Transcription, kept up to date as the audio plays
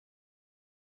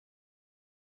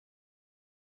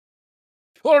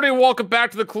Hello, everybody. Welcome back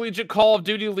to the Collegiate Call of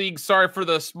Duty League. Sorry for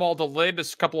the small delay.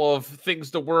 Just a couple of things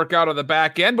to work out on the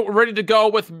back end, but we're ready to go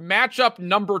with matchup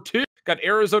number 2. Got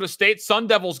Arizona State Sun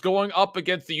Devils going up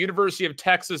against the University of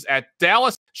Texas at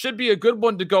Dallas. Should be a good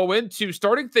one to go into.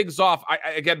 Starting things off,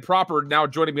 again, Proper now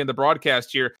joining me in the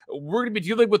broadcast here. We're going to be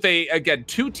dealing with,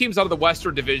 two teams out of the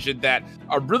Western Division that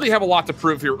really have a lot to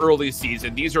prove here early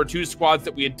season. These are two squads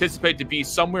that we anticipate to be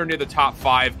somewhere near the top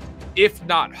 5, if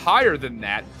not higher than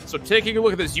that. So taking a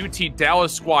look at this UT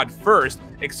Dallas squad first,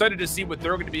 excited to see what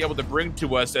they're going to be able to bring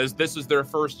to us, as this is their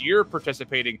first year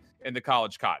participating in the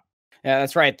College COD. Yeah,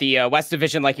 that's right. The West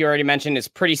Division, like you already mentioned, is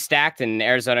pretty stacked, and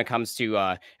Arizona comes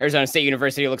to Arizona State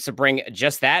University looks to bring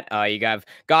just that. You have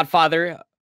Godfather,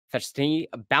 Festini,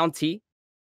 Bounty,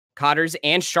 Cotters,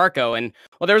 and Sharko. And,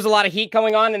 well, there was a lot of heat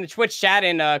going on in the Twitch chat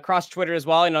and across Twitter as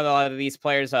well. You know, a lot of these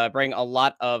players bring a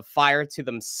lot of fire to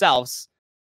themselves.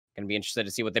 Going to be interested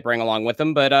to see what they bring along with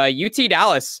them. But UT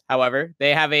Dallas, however,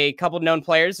 they have a couple known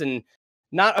players and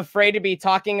not afraid to be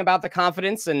talking about the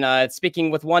confidence. And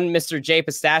speaking with one Mr. J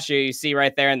Pistachio, you see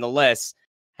right there in the list,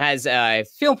 has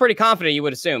feeling pretty confident, you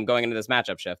would assume, going into this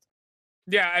matchup shift.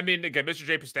 Yeah, I mean, again, Mr.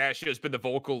 J Pistachio has been the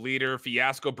vocal leader.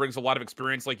 Fiasco brings a lot of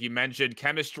experience, like you mentioned,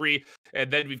 chemistry.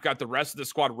 And then we've got the rest of the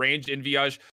squad, Range,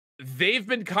 Inviage. They've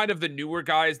been kind of the newer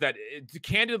guys that,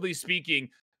 candidly speaking,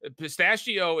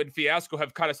 Pistachio and Fiasco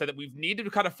have kind of said that we need to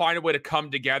kind of find a way to come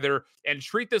together and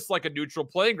treat this like a neutral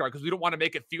playing ground, because we don't want to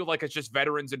make it feel like it's just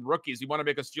veterans and rookies. We want to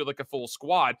make us feel like a full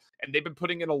squad. And they've been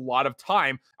putting in a lot of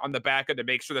time on the back end to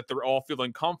make sure that they're all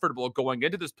feeling comfortable going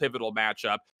into this pivotal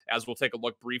matchup, as we'll take a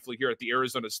look briefly here at the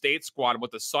Arizona State squad and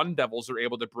what the Sun Devils are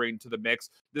able to bring to the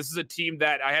mix. This is a team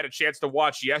that I had a chance to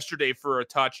watch yesterday for a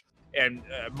touch. And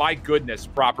my goodness,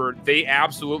 Proper, they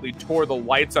absolutely tore the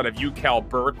lights out of UCal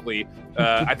Berkeley.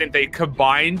 I think they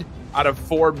combined out of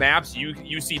 4 maps,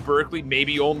 UC Berkeley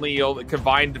maybe only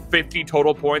combined 50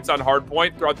 total points on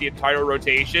hardpoint throughout the entire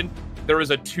rotation. There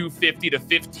was a 250 to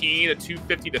 15, a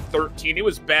 250 to 13. It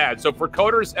was bad. So for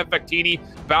Coders, Effectini,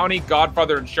 Bounty,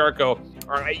 Godfather, and Sharko,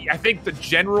 I think the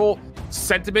general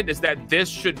sentiment is that this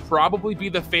should probably be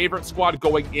the favorite squad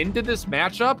going into this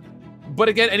matchup. But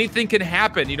again, anything can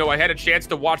happen. You know, I had a chance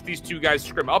to watch these two guys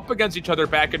scrim up against each other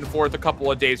back and forth a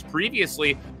couple of days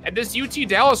previously, and this UT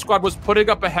Dallas squad was putting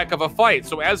up a heck of a fight.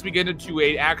 So as we get into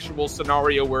an actual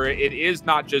scenario where it is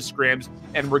not just scrims,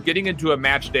 and we're getting into a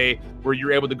match day where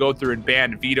you're able to go through and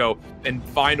ban veto and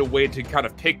find a way to kind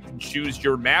of pick and choose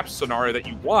your map scenario that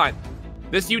you want,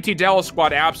 this UT Dallas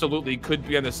squad absolutely could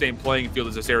be on the same playing field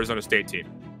as this Arizona State team.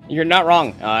 You're not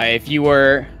wrong. If you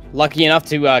were lucky enough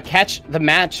to catch the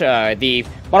match, the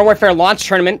Modern Warfare launch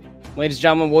tournament, ladies and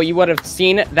gentlemen, well, you would have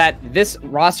seen that this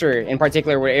roster in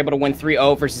particular were able to win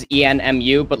 3-0 versus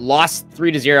ENMU, but lost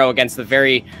 3-0 against the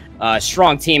very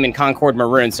strong team in Concord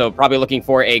Maroon. So probably looking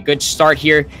for a good start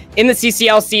here in the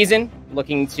CCL season,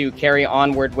 looking to carry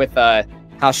onward with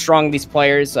how strong these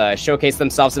players showcase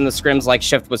themselves in the scrims like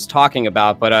Shift was talking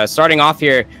about. But starting off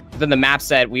here within the map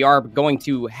set, we are going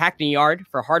to Hackney Yard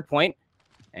for hardpoint.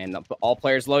 And all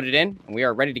players loaded in, and we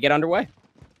are ready to get underway.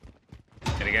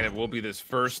 And again, it will be this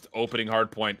first opening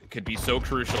hardpoint. It could be so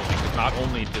crucial, because not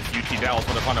only does UT Dallas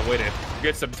want to find a way to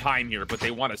get some time here, but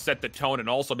they want to set the tone and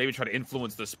also maybe try to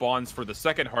influence the spawns for the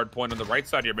second hardpoint on the right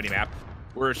side of your minimap,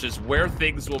 where it's just where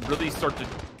things will really start to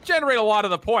generate a lot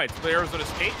of the points. For Arizona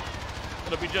State,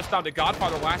 it'll be just down to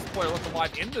Godfather, last player left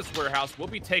alive in this warehouse. Will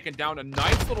be taking down a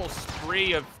nice little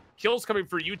spree of kills coming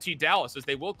for UT Dallas, as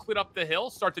they will clean up the hill,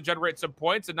 start to generate some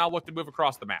points, and now look to move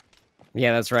across the map.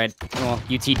 Yeah, that's right. Well,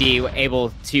 UTD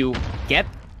able to get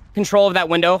control of that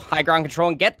window, high ground control,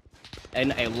 and get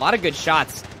a lot of good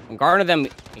shots, and garner them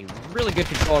a really good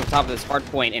control on top of this hard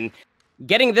point. And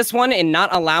getting this one and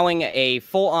not allowing a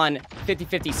full-on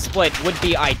 50-50 split would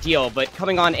be ideal, but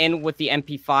coming on in with the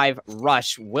MP5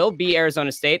 rush will be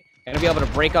Arizona State. Going to be able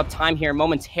to break up time here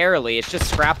momentarily. It's just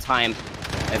scrap time.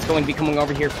 It's going to be coming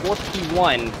over here for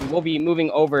P1. We will be moving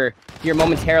over here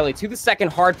momentarily to the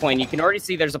second hard point. You can already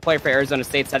see there's a player for Arizona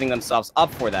State setting themselves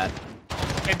up for that.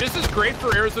 And this is great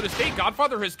for Arizona State.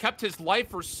 Godfather has kept his life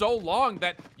for so long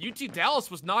that UT Dallas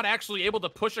was not actually able to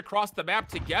push across the map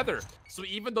together. So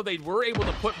even though they were able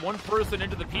to put one person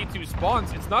into the P2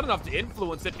 spawns, it's not enough to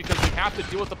influence it, because you have to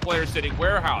deal with the player sitting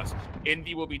warehouse.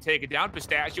 Indy will be taken down.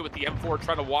 Pistachio with the M4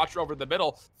 trying to watch over the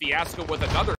middle. Fiasco with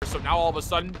another. So now all of a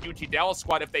sudden, UT Dallas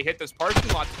squad, if they hit this parking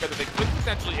lot together, they could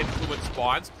potentially influence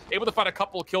spawns. Able to find a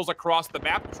couple of kills across the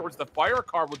map towards the fire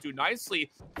car will do nicely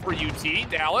for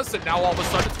UT Dallas. And now all of a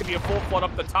sudden, it's going to be a full flood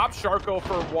up the top. Sharko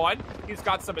for 1. He's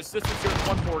got some assistance here with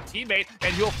one more teammate,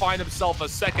 and he'll find himself a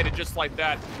second. And just like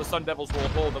that, the Sun Devils will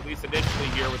hold, at least initially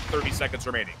here, with 30 seconds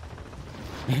remaining.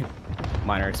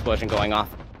 Minor explosion going off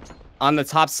on the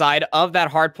top side of that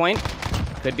hard point.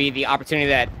 Could be the opportunity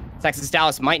that Texas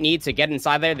Dallas might need to get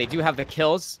inside there. They do have the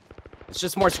kills. It's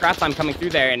just more scrap time coming through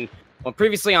there. And well,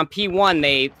 previously on P1,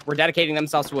 they were dedicating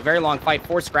themselves to a very long fight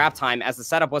for scrap time as the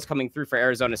setup was coming through for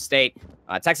Arizona State.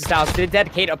 Texas Dallas did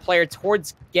dedicate a player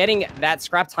towards getting that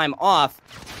scrap time off,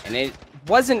 and it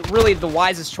wasn't really the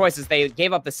wisest choice as they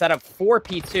gave up the setup for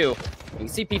P2. You can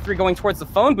see P3 going towards the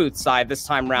phone booth side this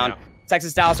time around. Yeah.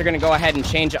 Texas Dallas are going to go ahead and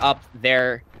change up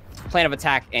their plan of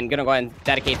attack and going to go ahead and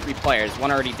dedicate 3 players. One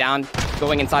already down.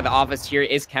 Going inside the office here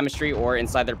is Chemistry, or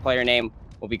inside their player name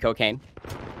will be Cocaine.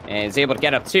 And is able to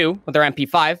get up 2 with their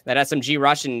MP5. That SMG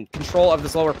rush and control of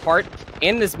this lower part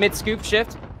in this mid-scoop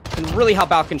shift can really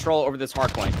help out control over this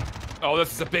hard point. Oh,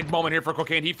 this is a big moment here for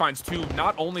Cocaine. He finds 2.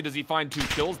 Not only does he find 2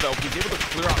 kills, though, he's able to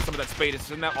clear out some of that space.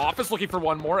 In that office looking for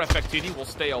one more. Effectini will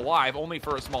stay alive, only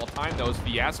for a small time, though.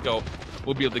 Fiasco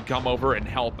will be able to come over and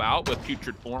help out with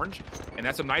Putrid Orange. And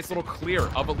that's a nice little clear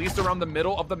of at least around the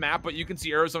middle of the map. But you can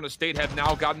see Arizona State have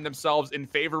now gotten themselves in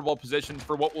favorable positions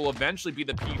for what will eventually be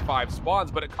the P5 spawns.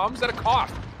 But it comes at a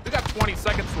cost. We got 20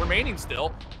 seconds remaining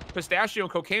still. Pistachio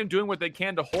and Cocaine doing what they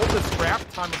can to hold the scrap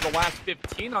time of the last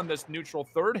 15 on this neutral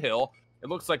third hill. It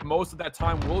looks like most of that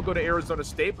time will go to Arizona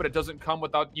State, but it doesn't come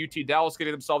without UT Dallas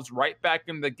getting themselves right back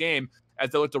in the game as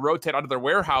they look to rotate out of their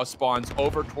warehouse spawns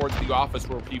over towards the office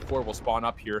where P4 will spawn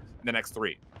up here in the next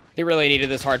 3. They really needed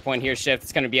this hard point here shift.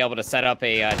 It's going to be able to set up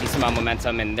a decent amount of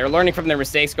momentum, and they're learning from their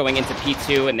mistakes going into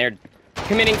P2, and they're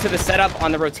committing to the setup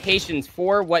on the rotations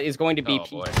for what is going to be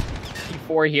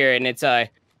P4 here, and it's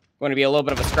going to be a little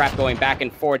bit of a scrap going back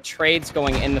and forth. Trades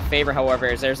going in the favor, however,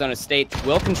 as Arizona State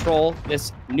will control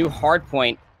this new hard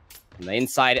point on the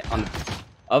inside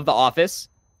of the office.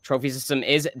 Trophy system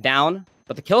is down,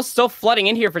 but the kill's still flooding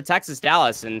in here for Texas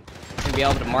Dallas, and going to be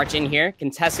able to march in here,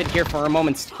 contested here for a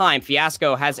moment's time.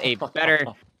 Fiasco has a better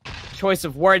choice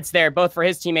of words there, both for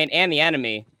his teammate and the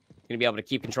enemy. Going to be able to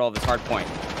keep control of this hard point.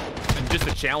 Just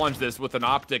to challenge this with an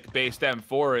optic-based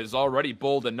M4 is already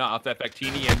bold enough.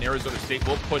 Effectini and Arizona State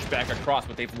will push back across,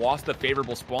 but they've lost the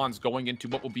favorable spawns going into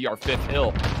what will be our 5th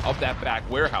hill of that back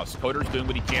warehouse. Coder's doing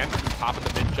what he can from the top of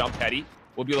the mid-jump heady.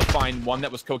 We'll be able to find one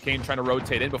that was Cocaine trying to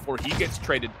rotate in before he gets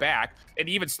traded back. And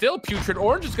even still, Putrid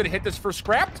Orange is going to hit this for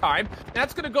scrap time.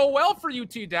 That's going to go well for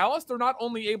UT Dallas. They're not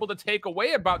only able to take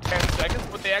away about 10 seconds,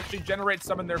 but they actually generate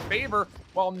some in their favor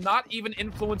while not even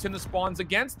influencing the spawns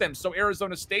against them. So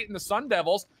Arizona State and the Sun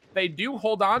Devils, they do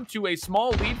hold on to a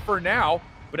small lead for now.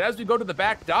 But as we go to the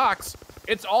back docks,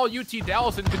 it's all UT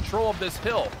Dallas in control of this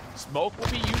hill. Smoke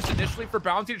will be used initially for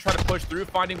Bounty to try to push through.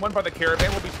 Finding one by the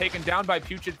Caravan will be taken down by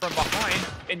Putrid from behind.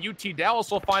 And UT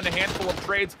Dallas will find a handful of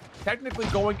trades technically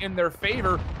going in their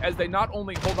favor as they not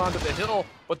only hold on to the hill,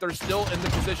 but they're still in the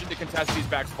position to contest these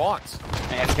back spawns.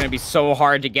 And it's going to be so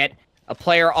hard to get a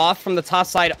player off from the top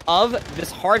side of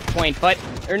this hard point, but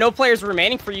there are no players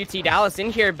remaining for UT Dallas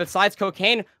in here besides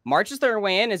Cocaine. Marches their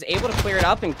way in, is able to clear it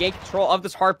up and gain control of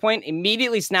this hard point,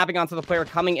 immediately snapping onto the player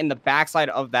coming in the backside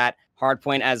of that hard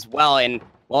point as well. And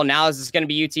well, now this is going to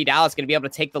be UT Dallas going to be able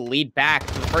to take the lead back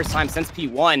for the first time since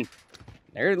P1.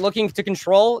 They're looking to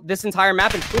control this entire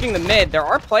map, including the mid. There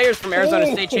are players from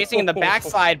Arizona State chasing in the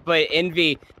backside, but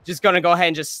Envy just going to go ahead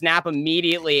and just snap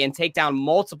immediately and take down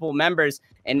multiple members,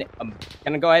 and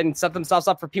going to go ahead and set themselves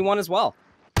up for P1 as well.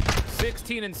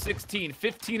 16 and 16,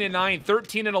 15 and 9,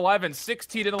 13 and 11,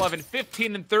 16 and 11,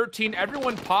 15 and 13.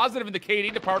 Everyone positive in the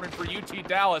KD department for UT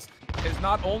Dallas is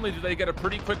not only do they get a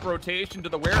pretty quick rotation to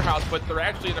the warehouse, but they're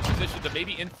actually in a position to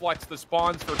maybe influx the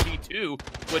spawns for P2,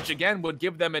 which again would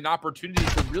give them an opportunity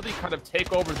to really kind of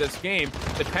take over this game,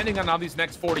 depending on how these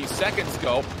next 40 seconds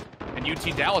go. And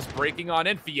UT Dallas breaking on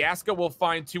in. Fiasco will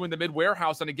find 2 in the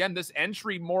mid-warehouse. And again, this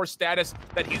entry more status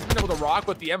that he's been able to rock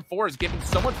with the M4 is giving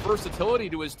so much versatility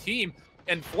to his team.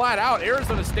 And flat out,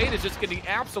 Arizona State is just getting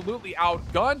absolutely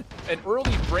outgunned. An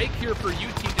early break here for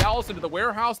UT Dallas into the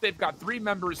warehouse. They've got 3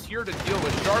 members here to deal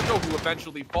with Jargo, who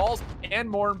eventually falls. And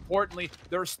more importantly,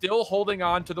 they're still holding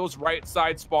on to those right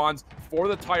side spawns for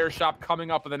the tire shop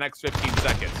coming up in the next 15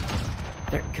 seconds.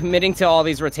 They're committing to all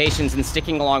these rotations and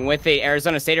sticking along with it.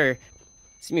 Arizona State are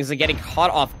seemingly getting caught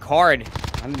off guard.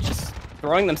 I'm just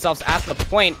throwing themselves at the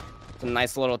point. Some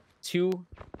nice little 2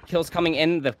 kills coming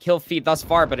in the kill feed thus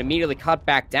far, but immediately cut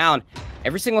back down.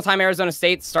 Every single time Arizona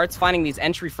State starts finding these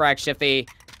entry frag shift, they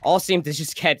all seem to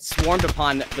just get swarmed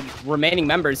upon the remaining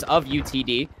members of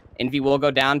UTD. Envy will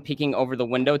go down, peeking over the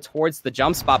window towards the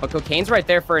jump spot, but Cocaine's right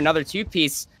there for another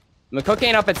 2-piece.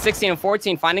 Cocaine up at 16 and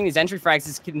 14, finding these entry frags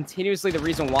is continuously the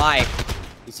reason why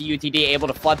you see UTD able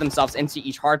to flood themselves into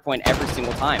each hard point every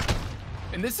single time.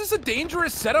 And this is a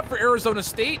dangerous setup for Arizona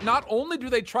State. Not only do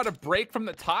they try to break from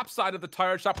the top side of the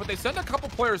tire shop, but they send a couple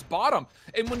players bottom.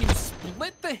 And when you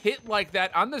split the hit like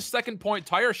that on the second point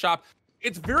tire shop,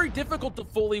 it's very difficult to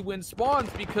fully win spawns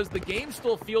because the game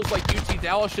still feels like UT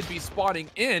Dallas should be spawning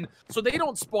in, so they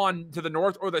don't spawn to the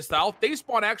north or the south. They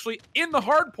spawn actually in the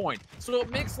hard point. So it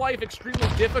makes life extremely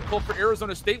difficult for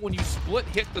Arizona State when you split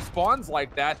hit the spawns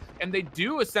like that, and they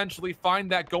do essentially find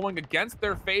that going against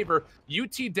their favor.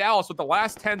 UT Dallas, with the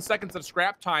last 10 seconds of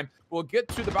scrap time, will get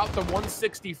to about the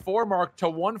 164 mark to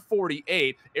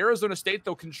 148. Arizona State,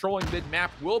 though, controlling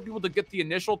mid-map, will be able to get the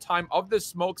initial time of this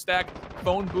smokestack,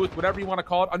 phone booth, whatever you want to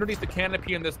call it, underneath the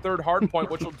canopy in this third hard point,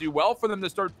 which will do well for them to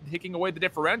start taking away the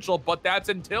differential, but that's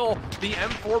until the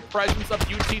M4 presence of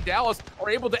UT Dallas are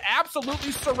able to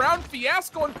absolutely surround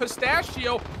Fiasco and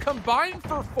Pistachio, combine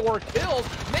for 4 kills,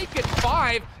 make it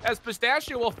 5, as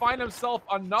Pistachio will find himself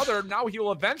another. Now he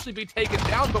will eventually be taken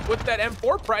down, but with that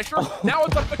M4 pressure, now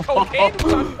it's up to Cocaine,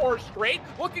 who's on 4 straight,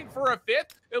 looking for a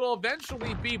 5th. It'll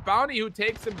eventually be Bounty who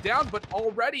takes him down, but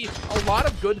already a lot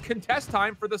of good contest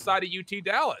time for the side of UT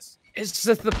Dallas. It's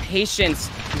just the patience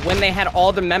when they had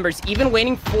all the members, even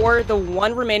waiting for the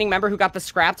one remaining member who got the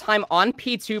scrap time on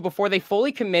P2 before they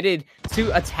fully committed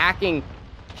to attacking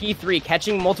P3,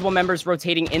 catching multiple members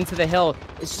rotating into the hill.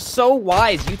 It's just so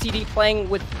wise. UTD playing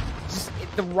with just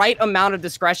the right amount of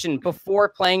discretion before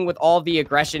playing with all the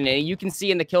aggression. And you can see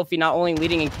in the kill feed not only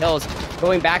leading in kills,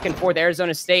 going back and forth.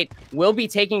 Arizona State will be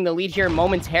taking the lead here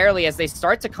momentarily as they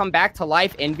start to come back to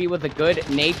life. Envy with a good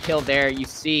nade kill there. You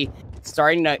see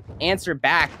starting to answer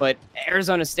back, but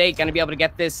Arizona State going to be able to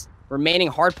get this remaining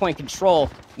hardpoint control.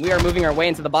 We are moving our way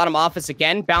into the bottom office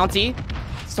again. Bounty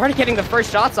started getting the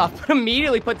first shots off, but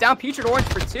immediately put down Putrid Orange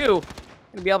for 2. Going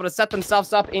to be able to set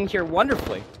themselves up in here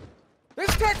wonderfully.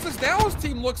 This Texas Dallas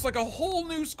team looks like a whole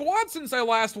new squad since I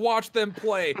last watched them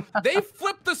play. They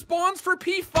flipped the spawns for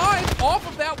P5 off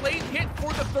of that late hit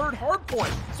for the third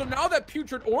hardpoint. So now that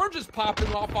Putrid Orange is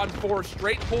popping off on 4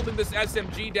 straight, holding this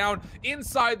SMG down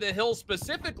inside the hill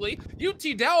specifically,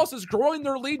 UT Dallas is growing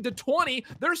their lead to 20.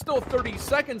 There's still 30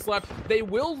 seconds left. They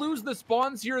will lose the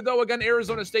spawns here, though. Again,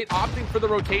 Arizona State opting for the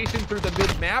rotation through the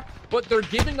mid-map, but they're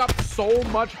giving up so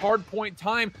much hardpoint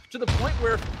time to the point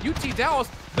where UT Dallas,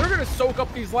 they're going to soak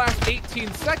up these last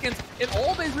 18 seconds, and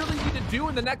all they really need to do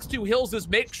in the next 2 hills is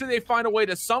make sure they find a way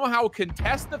to somehow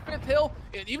contest the 5th hill,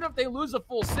 and even if they lose a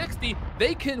full 60,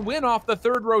 they can win off the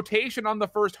 3rd rotation on the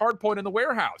first hardpoint in the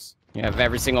warehouse. You have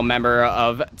every single member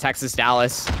of Texas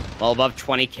Dallas well above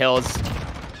 20 kills.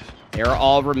 They are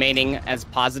all remaining as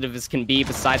positive as can be,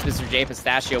 besides Mr. J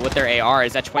Pistachio with their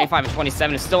ARs. At 25 and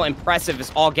 27 is still impressive.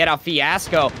 It's all get out.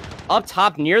 Fiasco up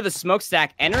top near the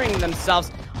smokestack, entering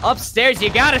themselves upstairs. You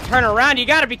got to turn around. You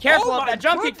got to be careful of that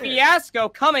jumping. Fiasco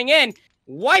coming in,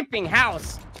 wiping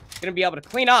house. Going to be able to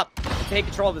clean up and take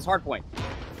control of this hardpoint.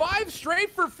 5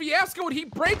 straight for Fiasco, and he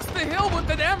breaks the hill with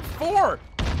an M4.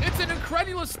 It's an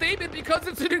incredulous statement because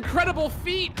it's an incredible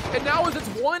feat. And now as it's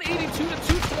 182 to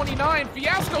 229,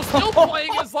 Fiasco still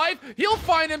playing his life. He'll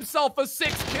find himself a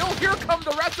 6th kill. Here come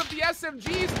the rest of the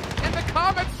SMGs. And the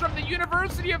Comets from the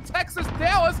University of Texas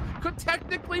Dallas could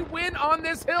technically win on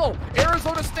this hill.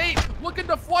 Arizona State looking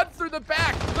to flood through the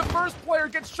back. The first player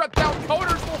gets shut down.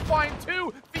 Coders will find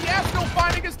 2. Fiasco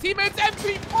finding his teammates.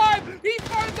 MP5, he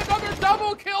finds another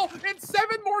double kill. In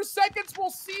 7 more seconds, we'll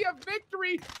see a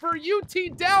victory for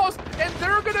UT Dallas, and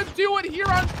they're gonna do it here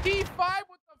on P5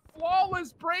 with a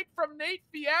flawless break from Nate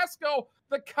Fiasco.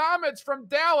 The Comets from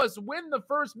Dallas win the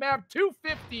first map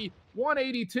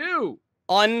 250-182.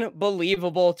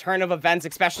 Unbelievable turn of events,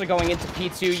 especially going into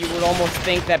P2. You would almost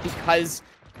think that because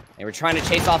they were trying to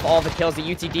chase off all the kills, the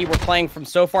UTD were playing from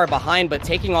so far behind, but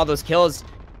taking all those kills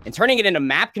and turning it into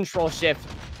map control shift,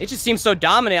 it just seems so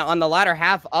dominant on the latter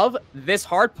half of this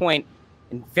hardpoint.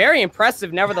 And very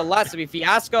impressive, nevertheless. I mean,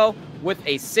 Fiasco with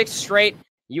a 6 straight.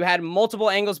 You had multiple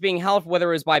angles being held, whether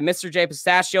it was by Mr. J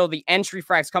Pistachio, the entry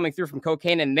frags coming through from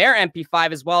Cocaine and their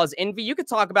MP5, as well as Envy. You could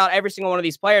talk about every single one of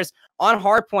these players on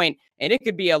hardpoint, and it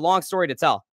could be a long story to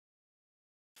tell.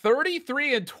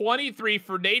 33 and 23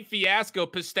 for Nate Fiasco.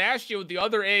 Pistachio with the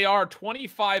other AR,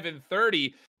 25 and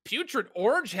 30. Putrid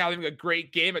Orange having a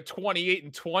great game at 28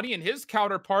 and 20, and his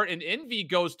counterpart in Envy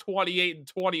goes 28 and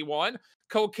 21.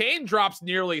 Cocaine drops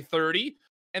nearly 30.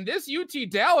 And this UT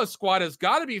Dallas squad has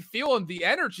got to be feeling the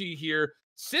energy here,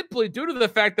 simply due to the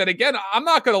fact that, again, I'm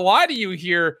not going to lie to you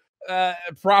here,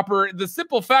 Proper. The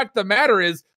simple fact of the matter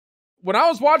is, when I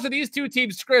was watching these two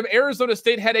teams scrim, Arizona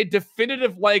State had a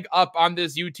definitive leg up on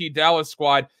this UT Dallas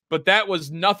squad, but that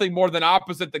was nothing more than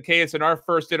opposite the case in our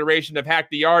first iteration of Hack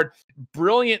the Yard.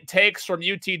 Brilliant takes from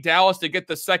UT Dallas to get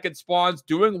the second spawns,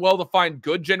 doing well to find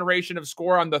good generation of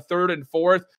score on the third and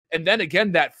fourth, and then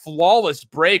again, that flawless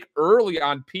break early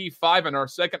on P5 in our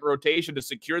second rotation to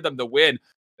secure them the win.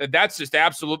 And that's just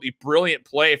absolutely brilliant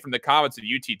play from the Comets of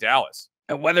UT Dallas.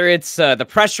 And whether it's the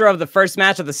pressure of the first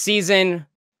match of the season,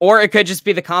 or it could just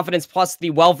be the confidence plus the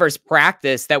well-versed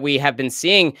practice that we have been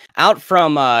seeing out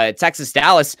from Texas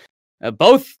Dallas.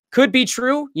 Both could be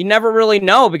true. You never really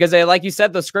know because, like you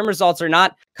said, the scrim results are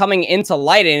not coming into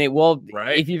light. And it will,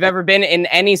 if you've ever been in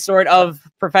any sort of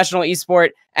professional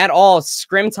esport at all,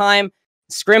 scrim time,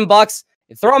 scrim bucks,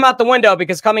 throw them out the window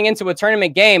because coming into a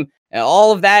tournament game,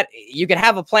 all of that, you could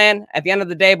have a plan at the end of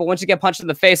the day. But once you get punched in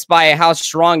the face by how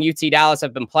strong UT Dallas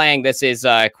have been playing, this is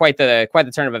quite the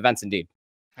turn of events indeed.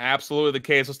 Absolutely the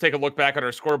case. Let's take a look back at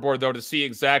our scoreboard, though, to see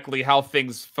exactly how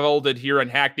things folded here in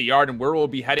Hack the Yard and where we'll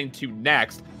be heading to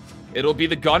next. It'll be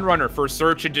the Gunrunner for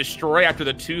Search and Destroy after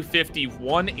the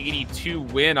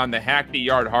 250-182 win on the Hack the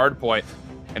Yard hardpoint.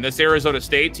 And this Arizona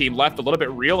State team left a little bit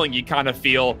reeling, you kind of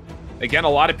feel. Again, a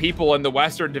lot of people in the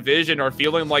Western Division are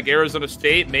feeling like Arizona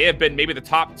State may have been maybe the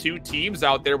top two teams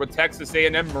out there with Texas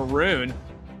A&M Maroon.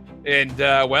 And,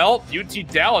 well, UT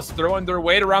Dallas throwing their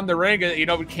weight around the ring. You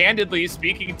know, candidly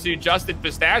speaking to Justin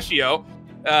Pistachio,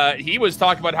 he was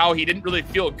talking about how he didn't really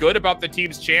feel good about the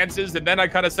team's chances. And then I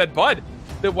kind of said, Bud,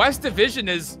 the West Division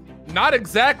is not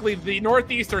exactly the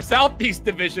Northeast or Southeast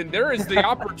Division. There is the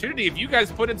opportunity, if you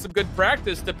guys put in some good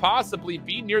practice, to possibly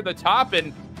be near the top.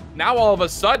 And now all of a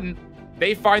sudden,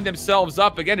 they find themselves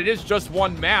up. Again, it is just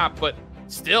one map, but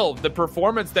still, the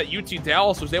performance that UT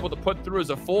Dallas was able to put through as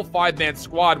a full five-man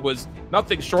squad was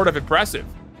nothing short of impressive.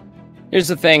 Here's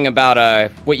the thing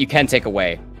about what you can take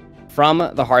away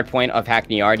from the hard point of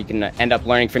Hackney Yard. You can end up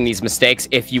learning from these mistakes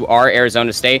if you are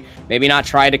Arizona State. Maybe not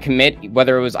try to commit,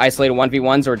 whether it was isolated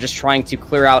 1v1s or just trying to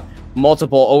clear out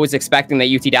multiple, always expecting that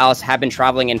UT Dallas have been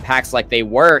traveling in packs like they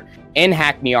were in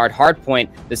Hackney Yard hardpoint.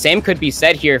 The same could be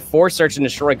said here for Search and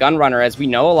Destroy Gunrunner, as we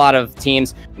know a lot of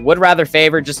teams would rather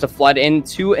favor just to flood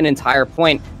into an entire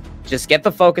point. Just get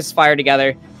the focus fire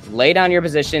together, lay down your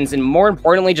positions, and more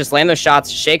importantly, just land those shots,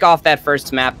 shake off that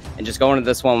first map, and just go into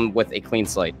this one with a clean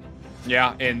slate.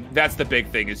 Yeah, and that's the big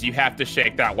thing, is you have to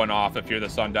shake that one off if you're the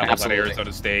Sun Devils at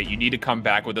Arizona State. You need to come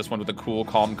back with this one with a cool,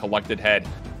 calm, collected head.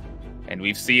 And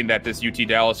we've seen that this UT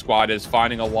Dallas squad is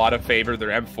finding a lot of favor. Their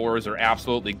M4s are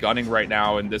absolutely gunning right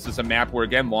now. And this is a map where,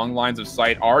 again, long lines of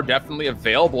sight are definitely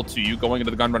available to you going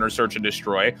into the Gunrunner Search and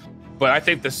Destroy. But I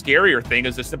think the scarier thing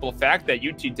is the simple fact that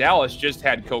UT Dallas just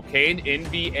had Cocaine,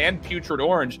 Envy, and Putrid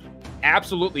Orange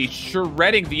absolutely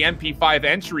shredding the MP5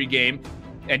 entry game.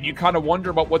 And you kind of wonder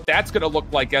about what that's going to look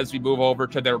like as we move over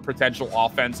to their potential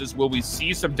offenses. Will we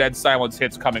see some dead silence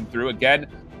hits coming through? Again,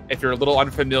 if you're a little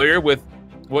unfamiliar with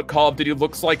what Call of Duty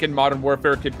looks like in Modern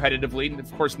Warfare competitively, and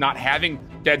of course not having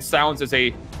dead silence as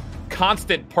a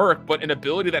constant perk, but an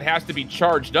ability that has to be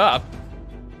charged up,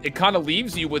 it kind of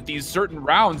leaves you with these certain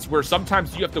rounds where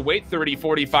sometimes you have to wait 30,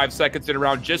 45 seconds in a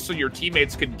round just so your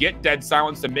teammates can get dead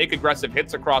silence to make aggressive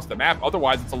hits across the map.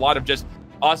 Otherwise, it's a lot of just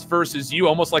us versus you,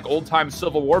 almost like old-time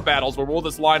Civil War battles where we'll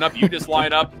just line up, you just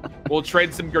line up, we'll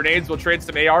trade some grenades, we'll trade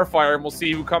some AR fire, and we'll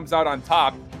see who comes out on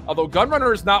top. Although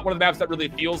Gunrunner is not one of the maps that really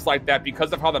feels like that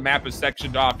because of how the map is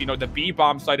sectioned off. You know, the B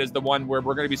bomb site is the one where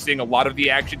we're going to be seeing a lot of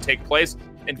the action take place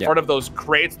in front of those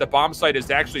crates. The bomb site is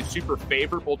actually super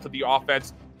favorable to the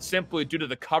offense simply due to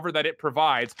the cover that it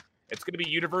provides. It's going to be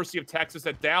University of Texas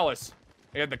at Dallas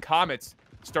and the Comets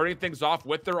starting things off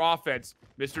with their offense.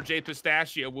 Mr. J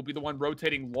Pistachio will be the one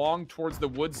rotating long towards the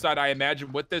wood side, I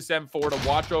imagine, with this M4 to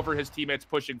watch over his teammates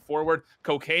pushing forward.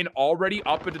 Cocaine already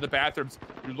up into the bathrooms.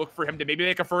 You look for him to maybe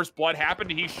make a first blood happen.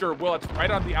 He sure will. It's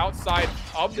right on the outside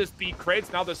of this B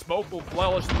crates. Now the smoke will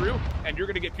flawless through, and you're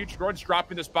going to get Future Orange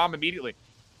dropping this bomb immediately.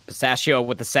 Pistachio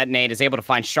with the set nade is able to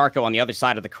find Sharko on the other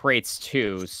side of the crates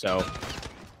too, so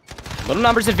little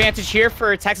numbers advantage here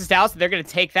for Texas Dallas. They're going to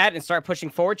take that and start pushing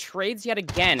forward. Trades yet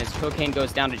again as Cocaine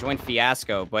goes down to join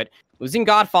Fiasco. But losing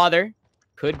Godfather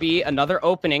could be another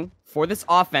opening for this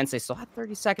offense. They still have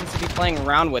 30 seconds to be playing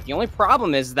around with. The only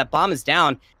problem is that bomb is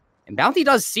down. And Bounty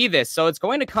does see this. So it's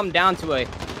going to come down to a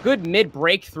good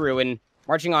mid-breakthrough. And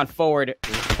marching on forward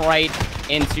right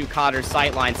into Cotter's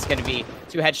sightlines. It's going to be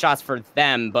 2 headshots for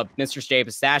them. But Mr. J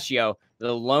Pistachio,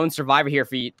 the lone survivor here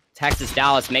for Texas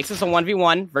Dallas, makes this a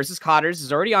 1v1 versus Cotters.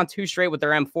 Is already on 2 straight with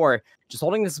their M4, just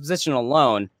holding this position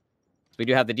alone. So we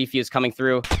do have the defuse coming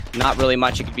through. Not really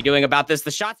much you could be doing about this.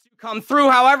 The shots do come through.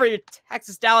 However,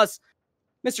 Texas Dallas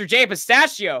Mr. J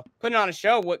Pistachio putting on a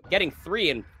show, getting 3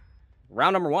 in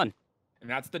round number 1. And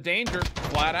that's the danger,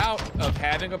 flat out, of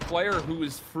having a player who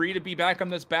is free to be back on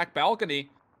this back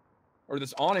balcony, or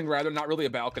this awning rather, not really a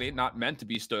balcony, not meant to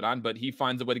be stood on, but he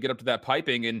finds a way to get up to that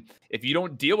piping. And if you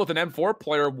don't deal with an M4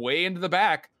 player way into the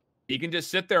back, he can just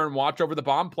sit there and watch over the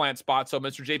bomb plant spot. So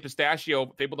Mr. J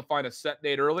Pistachio able to find a set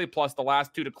nade early, plus the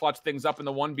last 2 to clutch things up in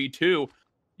the 1v2.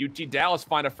 UT Dallas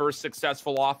find a first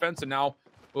successful offense, and now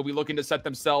will be looking to set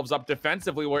themselves up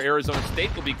defensively, where Arizona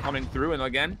State will be coming through. And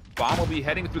again, Bomb will be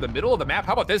heading through the middle of the map.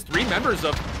 How about this? 3 members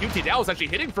of UT Dallas actually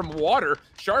hitting from water.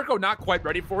 Sharko not quite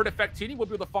ready for it. Effectini will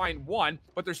be able to find 1,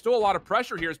 but there's still a lot of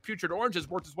pressure here as Putrid Orange has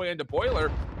worked his way into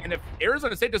Boiler. And if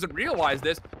Arizona State doesn't realize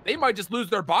this, they might just lose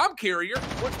their bomb carrier,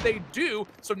 which they do.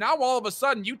 So now all of a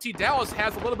sudden, UT Dallas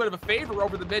has a little bit of a favor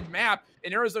over the mid-map,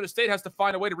 and Arizona State has to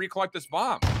find a way to recollect this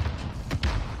bomb.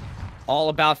 All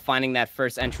about finding that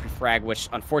first entry frag, which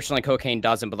unfortunately Cocaine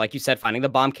doesn't. But like you said, finding the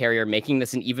bomb carrier, making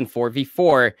this an even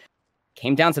 4v4,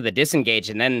 came down to the disengage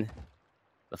and then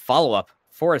the follow-up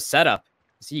for a setup.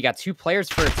 So you got 2 players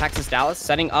for Texas Dallas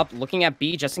setting up, looking at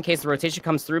B just in case the rotation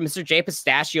comes through. Mr. J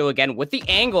Pistachio again with the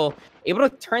angle, able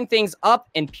to turn things up,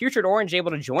 and Putrid Orange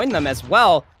able to join them as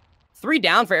well. 3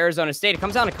 down for Arizona State. It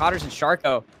comes down to Cotters and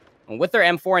Sharko. And with their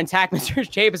M4 intact, Mr.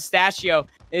 J Pistachio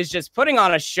is just putting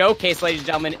on a showcase, ladies and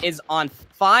gentlemen, is on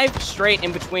 5 straight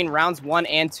in between rounds 1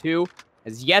 and 2,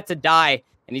 has yet to die,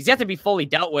 and he's yet to be fully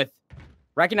dealt with.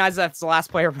 Recognize that's the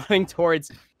last player running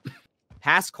towards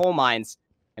past coal mines.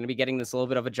 Going to be getting this a little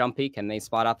bit of a jump peek, and they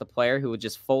spot out the player who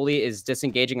just fully is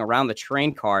disengaging around the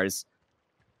train cars.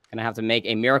 Going to have to make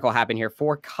a miracle happen here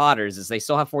for Cotters, as they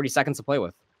still have 40 seconds to play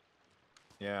with.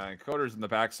 Yeah, and Coder's in the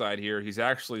backside here. He's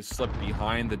actually slipped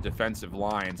behind the defensive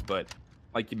lines, but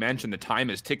like you mentioned, the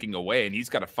time is ticking away, and he's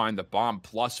got to find the bomb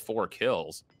plus 4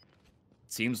 kills.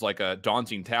 Seems like a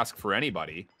daunting task for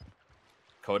anybody.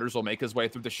 Coders will make his way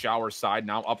through the shower side,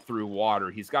 now up through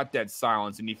water. He's got dead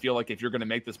silence, and you feel like if you're going to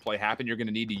make this play happen, you're going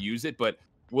to need to use it, but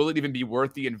will it even be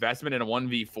worth the investment in a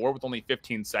 1v4 with only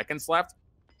 15 seconds left?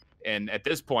 And at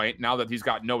this point, now that he's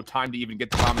got no time to even get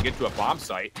the bomb and get to a bomb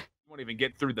site, won't even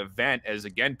get through the vent, as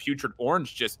again Putrid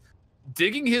Orange just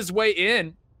digging his way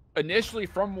in initially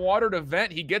from water to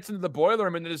vent. He gets into the boiler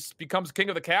room and just becomes king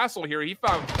of the castle here. He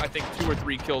found, I think, 2 or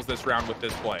 3 kills this round with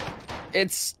this play.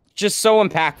 It's just so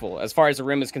impactful as far as the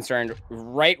room is concerned,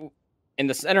 right in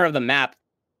the center of the map,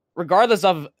 regardless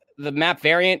of the map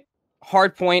variant,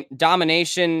 hardpoint,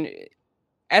 domination,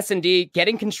 S&D,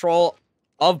 getting control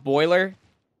of Boiler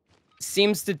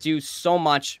seems to do so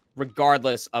much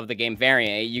regardless of the game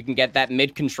variant. You can get that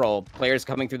mid control, players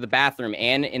coming through the bathroom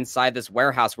and inside this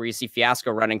warehouse where you see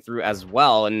Fiasco running through as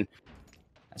well. And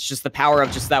that's just the power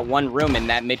of just that one room and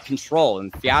that mid control.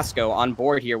 And Fiasco on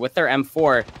board here with their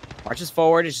M4 marches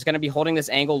forward. Is just going to be holding this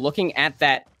angle, looking at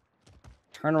that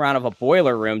turnaround of a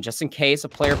boiler room just in case a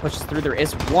player pushes through. There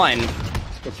is one.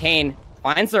 Cocaine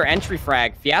finds their entry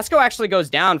frag. Fiasco actually goes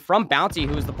down from Bounty,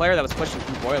 who was the player that was pushing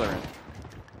through boiler room.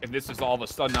 And this is all of a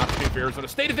sudden opportunity for Arizona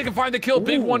State if they can find the kill.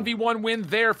 Big 1v1 win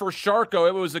there for Sharko.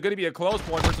 It was going to be a close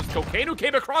one versus Cocaine, who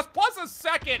came across plus a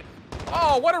second.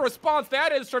 Oh, what a response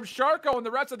that is from Sharko and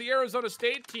the rest of the Arizona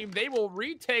State team. They will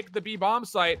retake the B bomb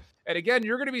site. And again,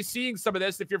 you're going to be seeing some of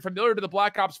this. If you're familiar to the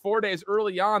Black Ops 4 days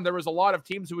early on, there was a lot of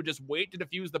teams who would just wait to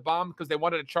defuse the bomb because they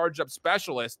wanted to charge up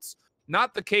specialists.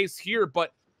 Not the case here,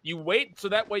 but you wait so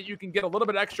that way you can get a little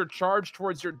bit extra charge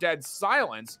towards your dead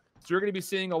silence. So you're going to be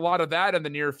seeing a lot of that in the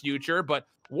near future. But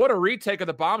what a retake of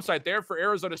the bomb site there for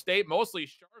Arizona State. Mostly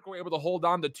Sharko able to hold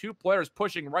on to 2 players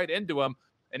pushing right into him,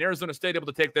 and Arizona State able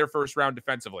to take their first round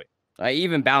defensively.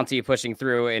 Even Bounty pushing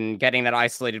through and getting that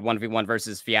isolated 1v1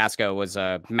 versus Fiasco was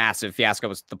a massive. Fiasco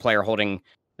was the player holding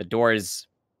the doors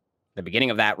at the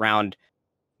beginning of that round.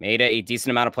 Made a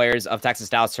decent amount of players of Texas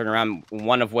Dallas turn around,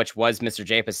 one of which was Mr.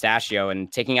 J Pistachio,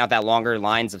 and taking out that longer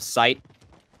lines of sight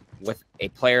with a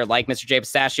player like Mr. J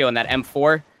Pistachio and that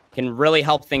M4 can really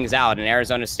help things out. And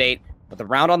Arizona State, with the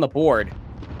round on the board,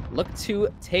 look to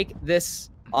take this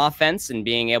offense and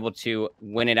being able to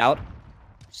win it out.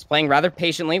 Just playing rather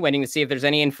patiently, waiting to see if there's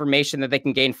any information that they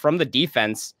can gain from the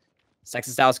defense.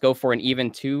 Texas Dallas go for an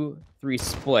even 2-3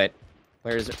 split.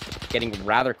 Players getting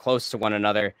rather close to one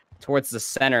another towards the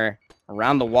center,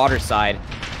 around the water side.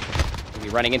 We'll be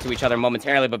running into each other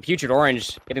momentarily, but Putrid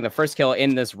Orange getting the first kill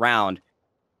in this round.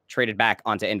 Traded back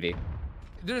onto Envy.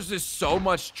 There's just so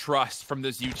much trust from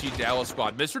this UT Dallas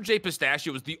squad. Mr. J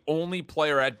Pistachio is the only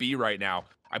player at B right now.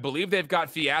 I believe they've got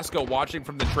Fiasco watching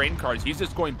from the train cars. He's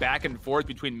just going back and forth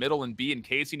between middle and B in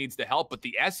case he needs to help. But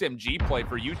the SMG play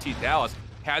for UT Dallas,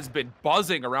 has been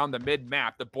buzzing around the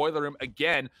mid-map. The boiler room,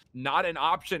 again, not an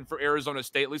option for Arizona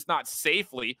State, at least not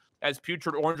safely, as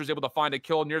Putrid Orange was able to find a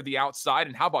kill near the outside.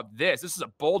 And how about this? This is a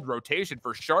bold rotation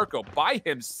for Sharko by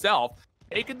himself,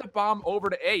 taking the bomb over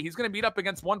to A. He's going to meet up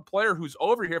against one player who's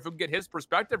over here, if we can get his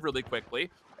perspective really quickly,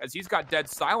 as he's got Dead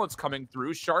Silence coming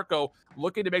through. Sharko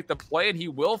looking to make the play, and he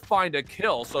will find a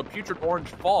kill. So Putrid Orange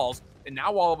falls, and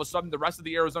now all of a sudden the rest of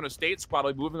the Arizona State squad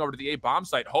will be moving over to the A bomb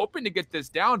site, hoping to get this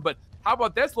down. But how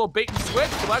about this little bait and switch?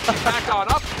 So let's get back on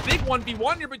up. Big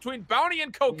 1v1 here between Bounty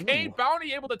and Cocaine. Ooh.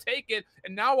 Bounty able to take it,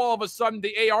 and now all of a sudden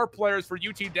the AR players for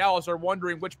UT Dallas are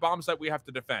wondering which bomb site we have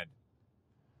to defend.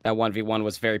 That 1v1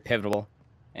 was very pivotal.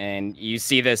 And you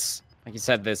see this, like you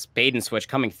said, this bait and switch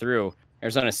coming through.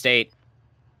 Arizona State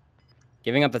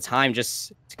giving up the time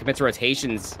just to commit to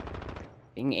rotations.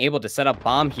 Being able to set up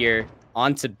bomb here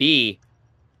onto B.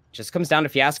 Just comes down to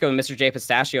Fiasco and Mr. J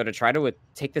Pistachio to try to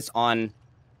take this on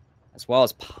as well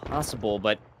as possible.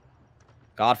 But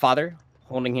Godfather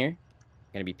holding here.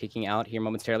 Going to be peeking out here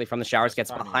momentarily from the showers.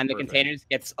 Gets behind the containers.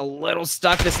 Gets a little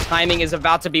stuck. This timing is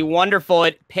about to be wonderful.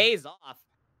 It pays off.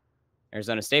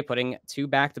 Arizona State putting 2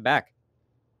 back-to-back.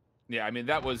 Yeah, I mean,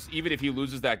 that was, even if he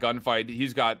loses that gunfight,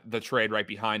 he's got the trade right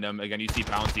behind him. Again, you see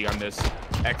Bouncy on this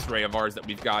X-ray of ours that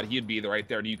we've got. He'd be right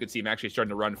there, and you could see him actually starting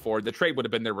to run forward. The trade would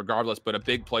have been there regardless, but a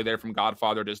big play there from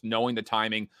Godfather, just knowing the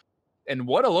timing. And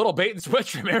what a little bait and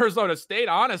switch from Arizona State,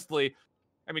 honestly.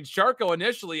 I mean, Sharko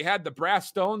initially had the brass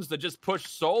stones to just push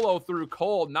solo through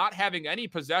Cole, not having any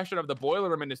possession of the boiler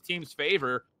room in his team's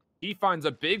favor. He finds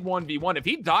a big 1v1. If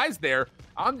he dies there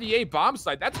on the A bomb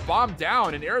site, that's bomb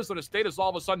down, and Arizona State is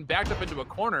all of a sudden backed up into a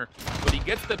corner. But he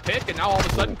gets the pick, and now all of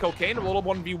a sudden Cocaine, a little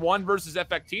 1v1 versus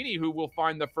Effectini, who will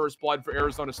find the first blood for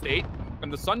Arizona State.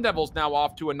 And the Sun Devils now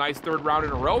off to a nice 3rd round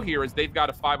in a row here as they've got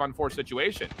a 5-on-4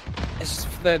 situation. It's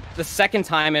just the second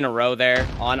time in a row there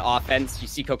on offense. You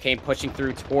see Cocaine pushing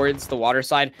through towards the water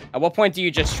side. At what point do you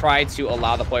just try to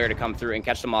allow the player to come through and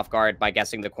catch them off guard by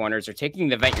guessing the corners or taking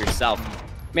the vent yourself?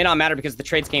 May not matter because the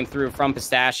trades came through from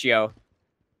Pistachio,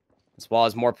 as well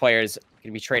as more players going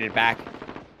to be traded back.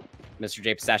 Mr.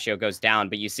 J Pistachio goes down,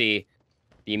 but you see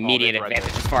the immediate advantage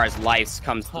as far as lives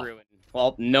comes through. And,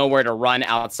 well, nowhere to run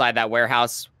outside that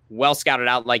warehouse. Well scouted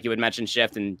out, like you had mentioned,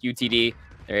 Shift and UTD.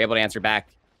 They're able to answer back.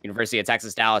 University of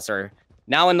Texas Dallas are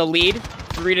now in the lead,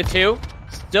 3-2.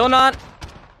 Still not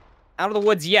out of the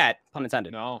woods yet, pun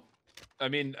intended. No. I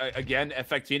mean, again,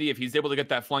 Effectini, if he's able to get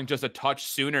that flank just a touch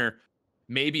sooner,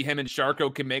 maybe him and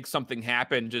Sharko can make something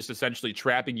happen, just essentially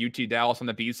trapping UT Dallas on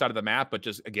the B side of the map. But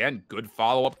just, again, good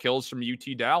follow-up kills from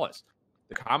UT Dallas.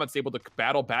 The Comets able to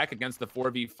battle back against the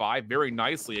 4v5 very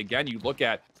nicely. Again, you look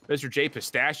at Mr. J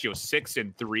Pistachio,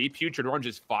 6-3. Putrid Orange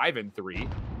is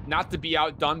 5-3. Not to be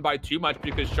outdone by too much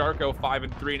because Sharko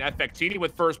 5-3 and Effectini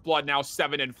with first blood now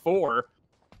 7-4.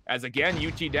 As again,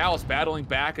 UT Dallas battling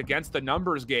back against the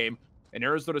numbers game. And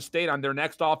Arizona State on their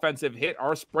next offensive hit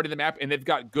are spreading the map, and they've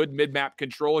got good mid-map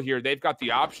control here. They've got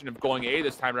the option of going A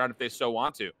this time around if they so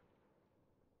want to.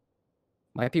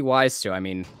 Might be wise to. I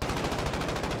mean,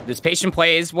 this patient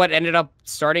play is what ended up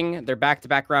starting their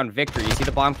back-to-back round victory. You see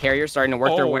the bomb carrier starting to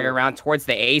work their way around towards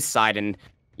the A side, and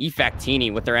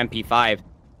Effectini with their MP5. I'm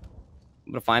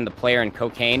going to find the player in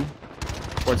Cocaine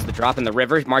towards the drop in the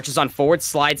river. Marches on forward,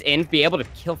 slides in, be able to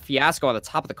kill Fiasco on the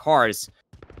top of the cars.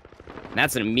 And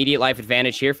that's an immediate life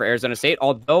advantage here for Arizona State,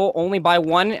 although only by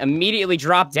 1. Immediately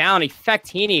dropped down.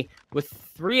 Effectini with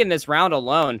 3 in this round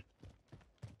alone.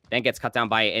 Then gets cut down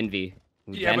by Envy.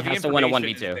 Yeah, but has to win a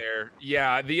 1v2. There.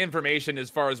 Yeah, the information as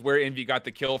far as where Envy got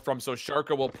the kill from, so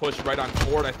Sharko will push right on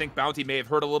forward. I think Bounty may have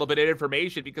heard a little bit of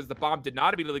information because the bomb did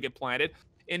not immediately get planted.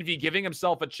 Envy giving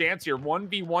himself a chance here.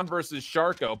 1v1 versus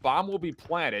Sharko. Bomb will be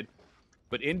planted.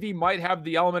 But Envy might have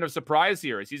the element of surprise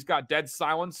here as he's got Dead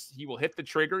Silence. He will hit the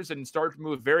triggers and start to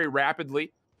move very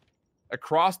rapidly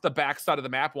across the backside of the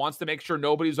map. Wants to make sure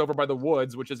nobody's over by the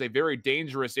woods, which is a very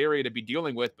dangerous area to be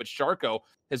dealing with. But Sharko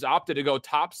has opted to go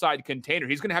topside container.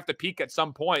 He's going to have to peek at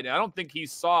some point. And I don't think he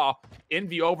saw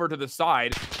Envy over to the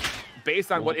side.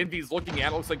 Based on what Envy's looking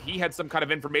at, it looks like he had some kind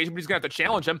of information, but he's going to have to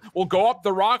challenge him. We'll go up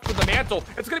the rock with the mantle.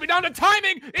 It's going to be down to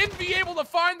timing. Envy able to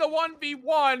find the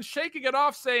 1v1, shaking it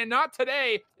off, saying not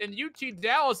today. And UT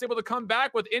Dallas able to come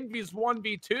back with Envy's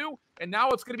 1v2. And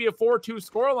now it's going to be a 4-2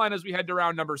 scoreline as we head to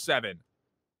round number 7.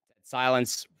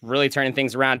 Silence really turning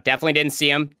things around. Definitely didn't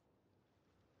see him.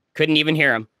 Couldn't even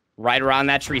hear him. Right around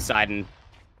that tree side. And,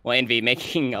 well, Envy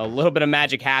making a little bit of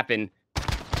magic happen.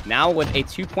 Now with a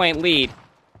 2-point lead.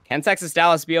 Can Texas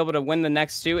Dallas be able to win the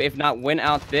next 2, if not win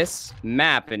out this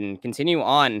map and continue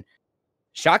on?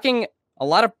 Shocking a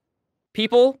lot of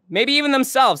people, maybe even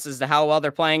themselves, as to how well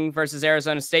they're playing versus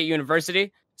Arizona State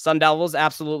University. Sun Devils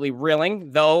absolutely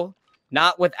reeling, though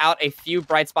not without a few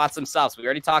bright spots themselves. We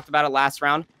already talked about it last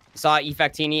round. We saw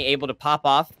Effectini able to pop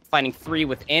off, finding 3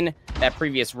 within that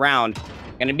previous round.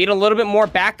 Going to need a little bit more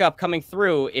backup coming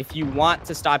through if you want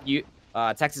to stop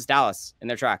Texas Dallas in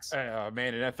their tracks.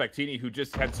 Man, and Effectini, who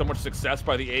just had so much success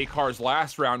by the A-Cars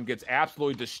last round, gets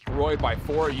absolutely destroyed by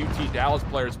 4 UT Dallas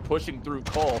players pushing through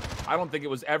Cole. I don't think it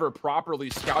was ever properly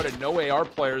scouted. No AR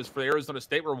players for Arizona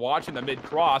State were watching the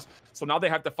mid-cross, so now they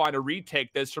have to find a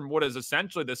retake this from what is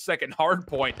essentially the second hard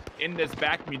point in this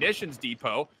back munitions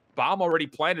depot. Bomb already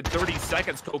planted, 30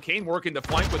 seconds. Cocaine working the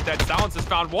flank with that silence has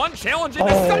found one. Challenging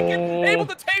the second. Able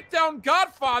to tape down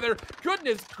Godfather.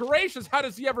 Goodness gracious, how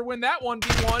does he ever win that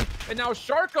 1v1? And now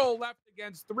Sharko left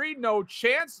against 3. No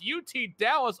chance. UT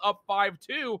Dallas up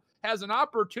 5-2 has an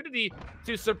opportunity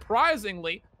to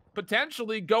surprisingly,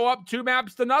 potentially go up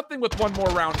 2-0 with one more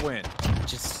round win.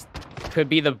 Just could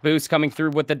be the boost coming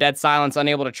through with the dead silence,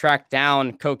 unable to track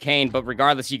down Cocaine. But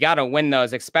regardless, you got to win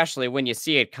those, especially when you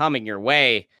see it coming your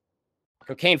way.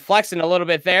 Cocaine flexing a little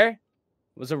bit there.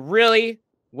 It was a really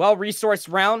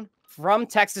well-resourced round from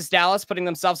Texas Dallas, putting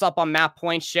themselves up on map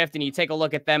point shift. And you take a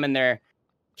look at them and their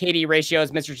KD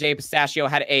ratios. Mr. J Pistachio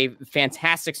had a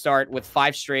fantastic start with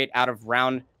 5 straight out of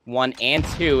round 1 and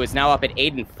 2. Is now up at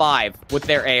 8 and 5 with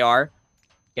their AR.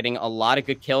 Getting a lot of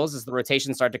good kills as the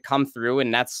rotations start to come through.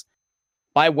 And that's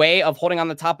by way of holding on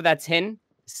the top of that tin.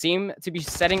 Seem to be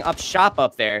setting up shop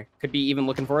up there. Could be even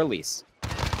looking for a lease.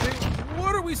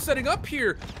 What are we setting up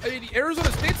here? I mean,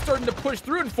 Arizona State's starting to push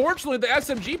through. Unfortunately, the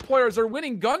SMG players are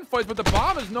winning gunfights, but the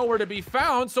bomb is nowhere to be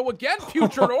found. So again,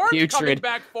 Putrid Orange coming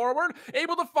back forward,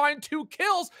 able to find 2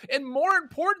 kills. And more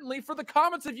importantly, for the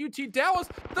comments of UT Dallas,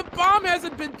 the bomb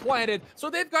hasn't been planted. So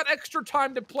they've got extra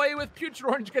time to play with. Putrid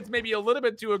Orange gets maybe a little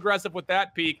bit too aggressive with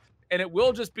that peak. And it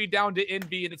will just be down to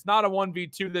NV, and it's not a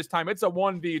 1v2 this time. It's a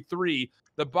 1v3.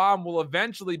 The bomb will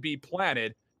eventually be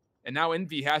planted. And now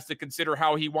Envy has to consider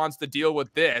how he wants to deal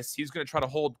with this. He's going to try to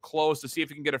hold close to see if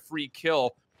he can get a free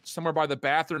kill somewhere by the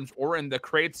bathrooms or in the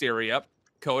crates area.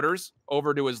 Coders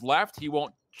over to his left. He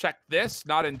won't check this.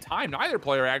 Not in time. Neither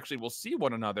player actually will see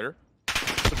one another.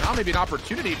 So now maybe an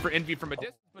opportunity for Envy from a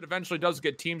distance, but eventually does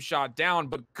get team shot down.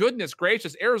 But goodness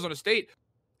gracious, Arizona State,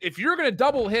 if you're going to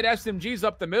double hit SMGs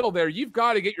up the middle there, you've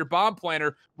got to get your bomb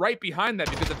planter right behind that,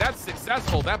 because if that's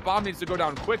successful, that bomb needs to go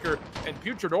down quicker, and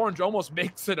Putrid Orange almost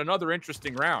makes it another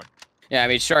interesting round. Yeah, I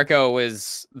mean, Sharko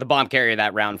was the bomb carrier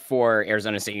that round for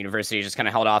Arizona State University. Just kind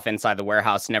of held off inside the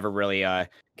warehouse, never really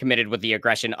committed with the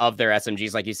aggression of their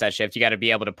SMGs. Like you said, Shift, you got to be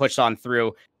able to push on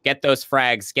through, get those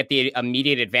frags, get the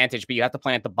immediate advantage, but you have to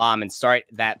plant the bomb and start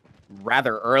that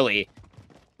rather early.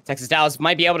 Texas Dallas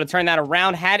might be able to turn that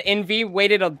around. Had Envy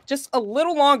waited just a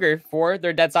little longer for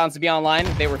their dead silence to be online,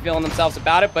 they were feeling themselves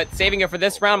about it, but saving it for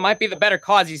this round might be the better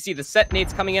cause. You see the set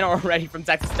nades coming in already from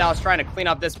Texas Dallas, trying to clean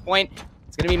up this point.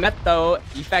 It's going to be met, though.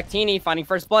 Effectini finding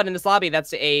first blood in this lobby.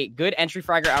 That's a good entry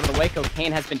fragger out of the way.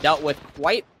 Cocaine has been dealt with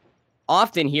quite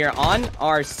often here on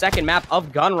our second map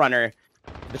of Gunrunner.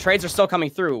 The trades are still coming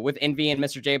through with Envy and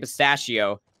Mr. J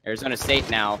Pistachio. Arizona State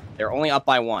now, they're only up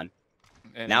by 1.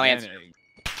 And now again, answer.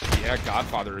 Yeah,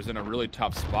 Godfather is in a really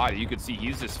tough spot. You could see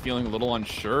he's just feeling a little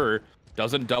unsure.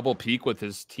 Doesn't double peek with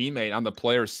his teammate on the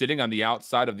player sitting on the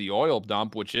outside of the oil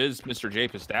dump, which is Mr. J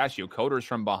Pistachio. Coders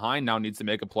from behind now needs to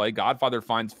make a play. Godfather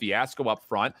finds Fiasco up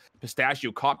front.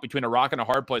 Pistachio caught between a rock and a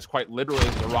hard place, quite literally.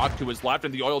 The rock to his left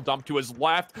and the oil dump to his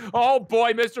left. Oh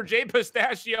boy, Mr. J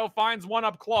Pistachio finds one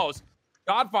up close.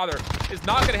 Godfather is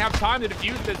not going to have time to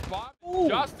defuse this bomb.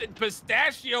 Justin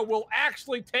Pistachio will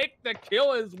actually take the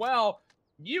kill as well.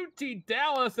 UT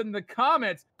Dallas in the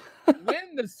comments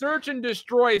win the search and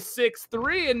destroy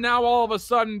 6-3, and now all of a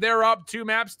sudden they're up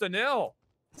 2-0.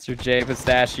 Mr. J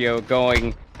Pistachio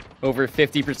going over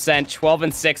 50%, 12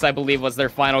 and 6, I believe, was their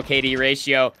final KD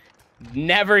ratio.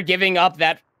 Never giving up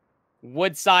that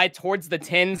wood side towards the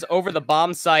tins over the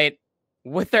bomb site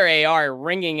with their AR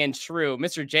ringing in true.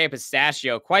 Mr. J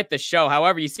Pistachio, quite the show.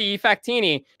 However, you see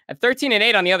Effectini at 13 and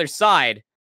 8 on the other side.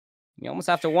 You almost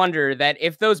have to wonder that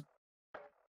if those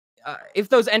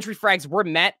entry frags were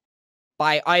met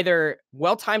by either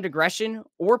well-timed aggression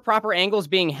or proper angles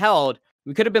being held,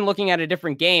 we could have been looking at a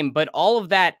different game. But all of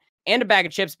that and a bag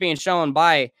of chips being shown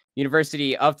by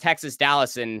University of Texas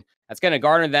Dallas, and that's going to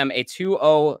garner them a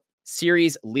 2-0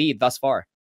 series lead thus far.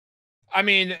 I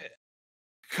mean,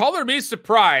 color me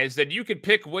surprised that you could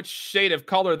pick which shade of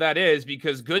color that is,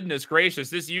 because goodness gracious,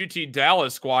 this UT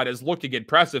Dallas squad is looking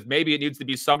impressive. Maybe it needs to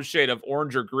be some shade of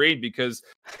orange or green, because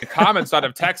the comments out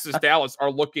of Texas Dallas are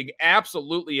looking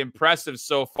absolutely impressive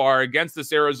so far against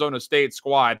this Arizona State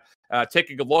squad.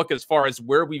 Taking a look as far as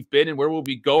where we've been and where we'll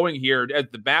be going here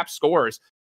at the map scores.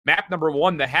 map number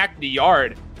 1, the Hackney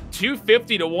Yard.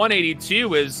 250 to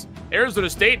 182 is Arizona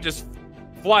State just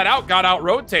flat out got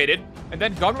out-rotated. And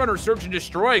then Gunrunner Search and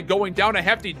Destroy going down a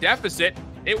hefty deficit.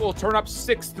 It will turn up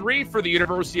 6-3 for the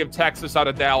University of Texas out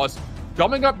of Dallas.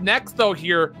 Coming up next, though,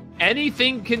 here,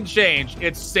 anything can change.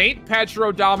 It's St.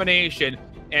 Petro domination.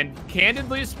 And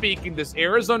candidly speaking, this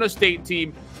Arizona State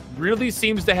team really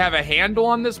seems to have a handle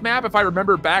on this map, if I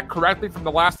remember back correctly from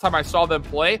the last time I saw them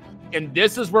play. And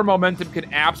this is where momentum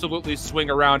can absolutely swing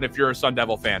around if you're a Sun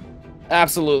Devil fan.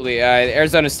 Absolutely.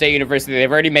 Arizona State University,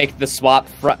 they've already made the swap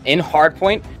in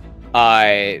Hardpoint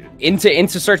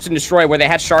into Search and Destroy, where they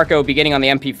had Sharko beginning on the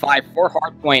MP5 for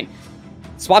Hardpoint,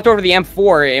 swapped over to the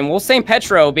M4, and we'll St.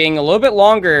 Petro being a little bit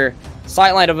longer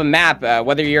sightline of a map,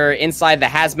 whether you're inside the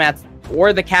hazmat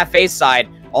or the cafe side,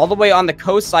 all the way on the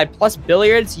coast side, plus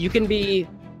billiards, you can be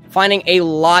finding a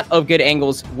lot of good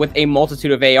angles with a multitude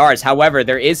of ARs. However,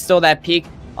 there is still that peak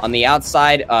on the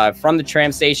outside from the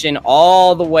tram station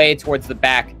all the way towards the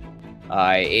back.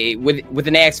 With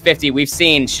an AX-50, we've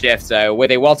seen shifts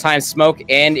with a well-timed smoke,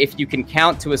 and if you can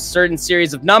count to a certain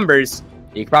series of numbers,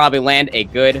 you can probably land a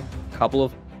good couple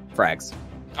of frags.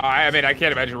 I mean, I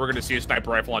can't imagine we're going to see a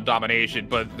sniper rifle on domination,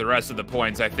 but the rest of the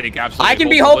points, I think, absolutely. I can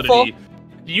be hopeful.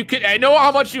 You could. I know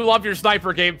how much you love your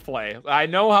sniper gameplay. I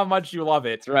know how much you love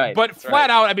it. That's right. But flat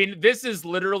out, I mean, this is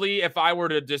literally, if I were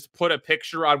to just put a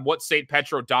picture on what St.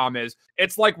 Petro Dom is,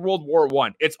 it's like World War I.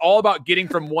 It's all about getting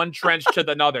from one trench to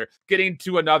another, getting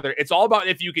to another. It's all about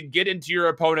if you can get into your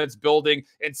opponent's building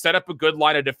and set up a good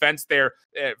line of defense there.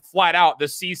 Flat out, the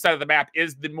C side of the map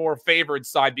is the more favored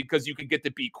side because you can get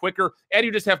to be quicker and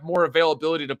you just have more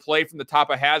availability to play from the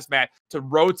top of hazmat to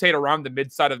rotate around the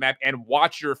mid side of the map and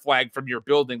watch your flag from your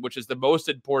building, which is the most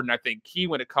important, I think, key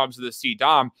when it comes to the C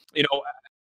Dom. You know,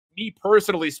 me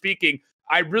personally speaking,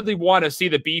 I really want to see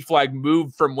the B flag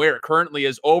move from where it currently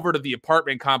is over to the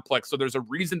apartment complex. So there's a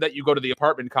reason that you go to the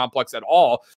apartment complex at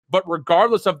all. But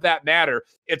regardless of that matter,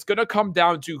 it's going to come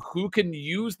down to who can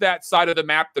use that side of the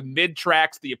map, the mid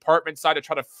tracks, the apartment side, to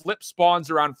try to flip spawns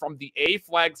around from the A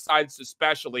flag sides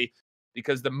especially.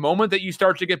 Because the moment that you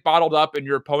start to get bottled up and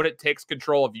your opponent takes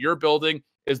control of your building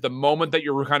is the moment that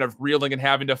you're kind of reeling and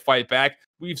having to fight back.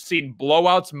 We've seen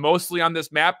blowouts mostly on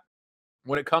this map.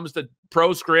 When it comes to pro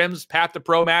scrims, path to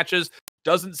pro matches,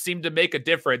 doesn't seem to make a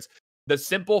difference. The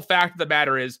simple fact of the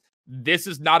matter is this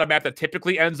is not a map that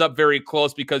typically ends up very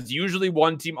close because usually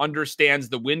one team understands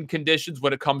the win conditions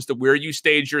when it comes to where you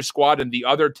stage your squad and the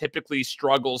other typically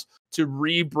struggles to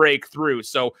re-break through.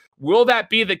 So will that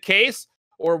be the case?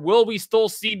 Or will we still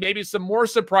see maybe some more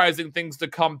surprising things to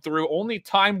come through? Only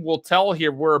time will tell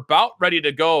here. We're about ready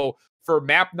to go for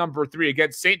map number 3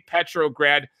 against St.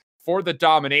 Petrograd for the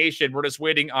domination. We're just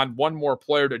waiting on one more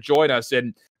player to join us.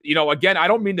 And, you know, again, I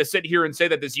don't mean to sit here and say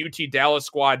that this UT Dallas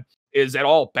squad is at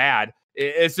all bad.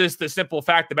 It's just the simple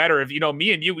fact of the matter. If, you know,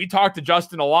 me and you, we talked to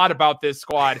Justin a lot about this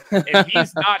squad, and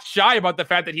he's not shy about the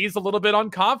fact that he's a little bit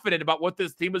unconfident about what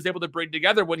this team was able to bring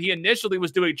together. When he initially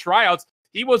was doing tryouts,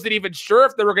 he wasn't even sure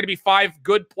if there were going to be 5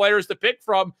 good players to pick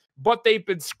from, but they've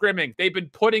been scrimming. They've been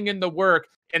putting in the work,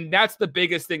 and that's the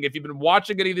biggest thing. If you've been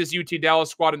watching any of this UT Dallas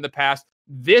squad in the past,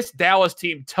 this Dallas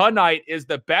team tonight is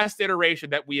the best iteration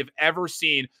that we have ever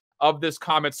seen of this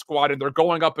Comet squad, and they're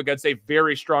going up against a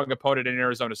very strong opponent in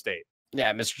Arizona State.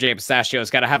 Yeah, Mr. J. Pistachio's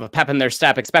got to have a pep in their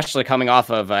step, especially coming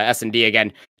off of S&D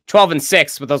again.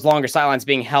 12-6 with those longer sidelines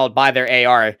being held by their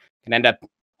AR can end up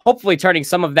hopefully turning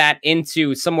some of that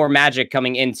into some more magic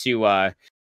coming into our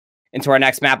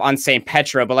next map on St.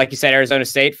 Petro. But like you said, Arizona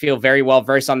State feel very well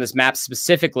versed on this map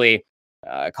specifically.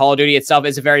 Call of Duty itself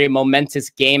is a very momentous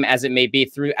game as it may be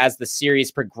through as the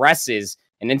series progresses.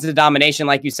 And into the domination,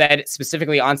 like you said,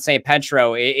 specifically on St.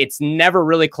 Petro, it's never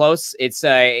really close. It's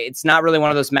not really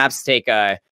one of those maps to take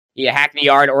Hackney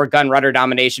Yard or Gun Rudder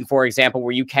domination, for example,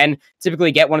 where you can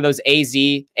typically get one of those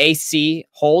AC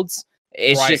holds.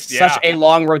 It's just such a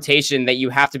long rotation that you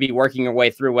have to be working your way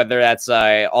through, whether that's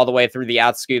all the way through the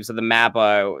outscoops of the map,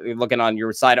 looking on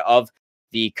your side of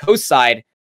the coast side.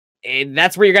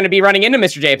 That's where you're going to be running into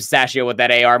Mr. J. Pistachio with that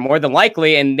AR more than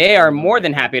likely, and they are more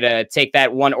than happy to take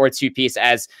that 1 or 2 piece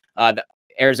as the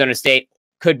Arizona State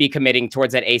could be committing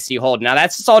towards that AC hold. Now,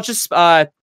 that's all just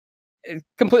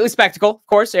completely spectacle. Of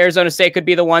course, Arizona State could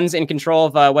be the ones in control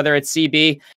of whether it's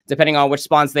CB, depending on which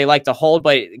spawns they like to hold,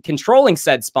 but controlling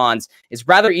said spawns is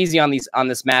rather easy on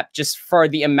this map just for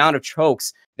the amount of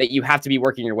chokes that you have to be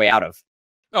working your way out of.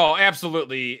 Oh,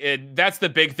 absolutely. And that's the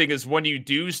big thing is when you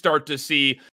do start to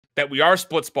see that we are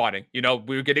split spawning. You know,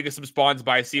 we're getting some spawns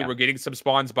by C, we're getting some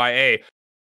spawns by A.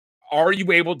 are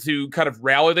you able to kind of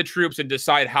rally the troops and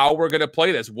decide how we're going to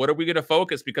play this? What are we going to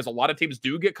focus? Because a lot of teams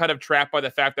do get kind of trapped by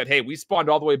the fact that, hey, we spawned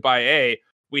all the way by A.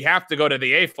 We have to go to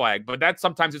the A flag, but that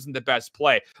sometimes isn't the best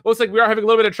play. Looks like we are having a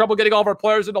little bit of trouble getting all of our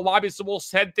players in the lobby, so we'll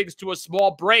send things to a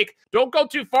small break. Don't go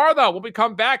too far, though. When we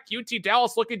come back, UT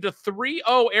Dallas looking to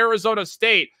 3-0 Arizona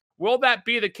State. Will that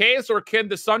be the case, or can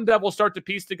the Sun Devils start to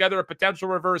piece together a potential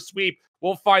reverse sweep?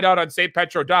 We'll find out on St.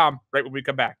 Petrodome right when we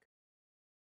come back.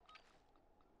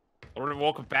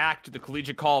 Welcome back to the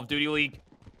Collegiate Call of Duty League.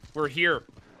 We're here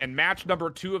in match number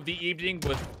 2 of the evening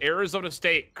with Arizona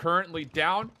State currently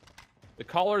down. The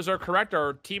callers are correct.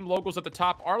 Our team logos at the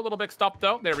top are a little mixed up,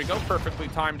 though. There we go. Perfectly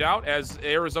timed out, as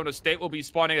Arizona State will be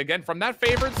spawning again from that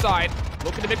favored side,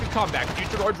 looking to make a comeback.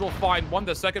 Future Orange will find one.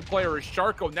 The second player is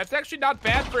Sharko, and that's actually not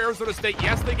bad for Arizona State.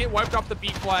 Yes, they get wiped off the B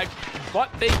flag,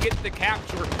 but they get the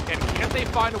capture. And can they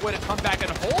find a way to come back and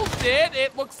hold it?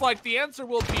 It looks like the answer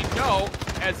will be no,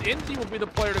 as Indy will be the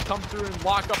player to come through and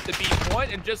lock up the B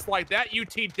point. And just like that,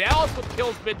 UT Dallas with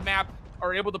kills mid-map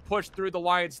are able to push through the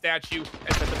lion statue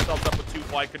and set themselves up with 2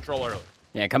 flag control early.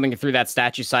 Yeah, coming through that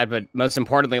statue side, but most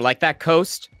importantly, like that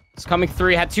coast, it's coming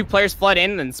through. Had 2 players flood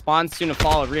in, and spawns soon to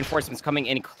follow. Reinforcements coming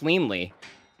in cleanly.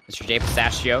 Mr. J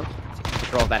Pistachio taking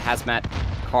control of that hazmat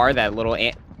car, that little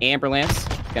ambulance.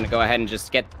 Gonna go ahead and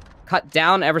just get cut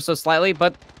down ever so slightly,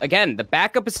 but again, the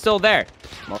backup is still there.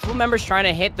 Multiple members trying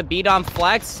to hit the B-Dom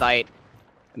flag site.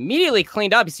 Immediately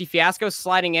cleaned up. You see Fiasco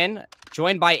sliding in,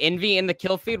 joined by Envy in the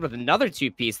kill feed with another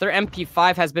 2-piece. Their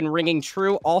MP5 has been ringing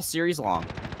true all series long.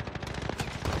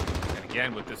 And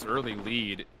again, with this early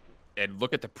lead, and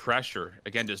look at the pressure.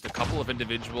 Again, just a couple of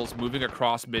individuals moving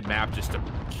across mid-map just to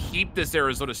keep this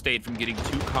Arizona State from getting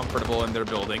too comfortable in their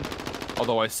building.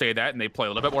 Although I say that, and they play a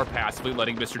little bit more passively,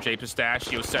 letting Mr. J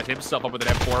Pistachio set himself up with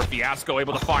an M4. Fiasco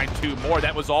able to find 2 more.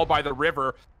 That was all by the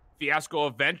river. Fiasco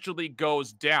eventually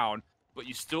goes down. But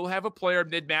you still have a player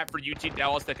mid-map for UT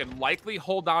Dallas that can likely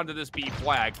hold on to this B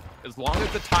flag. As long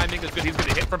as the timing is good, he's going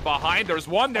to hit from behind. There's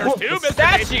 1, there's 2.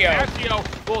 Pistachio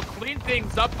will clean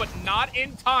things up, but not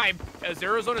in time, as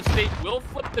Arizona State will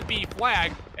flip the B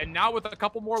flag. And now with a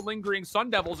couple more lingering Sun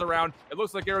Devils around, it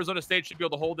looks like Arizona State should be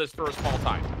able to hold this for a small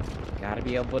time. Gotta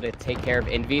be able to take care of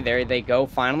Envy. There they go,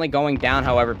 finally going down,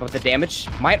 however, but the damage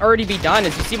might already be done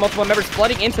as you see multiple members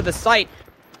flooding into the site.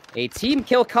 A team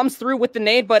kill comes through with the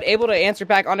nade, but able to answer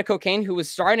back onto Cocaine, who was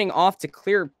starting off to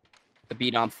clear the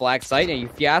B-Dom flag site. And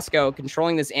Fiasco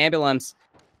controlling this ambulance.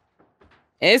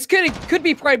 And this could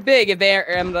be quite big if they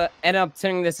end up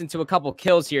turning this into a couple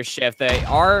kills here, Shift. They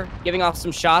are giving off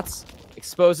some shots,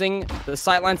 exposing the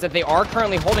sightlines that they are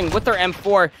currently holding with their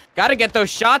M4. Got to get those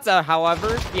shots out,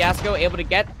 however. Fiasco able to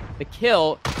get the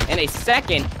kill in a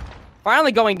second.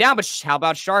 Finally going down, but how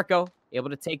about Sharko? Able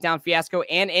to take down Fiasco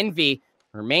and Envy.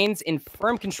 Remains in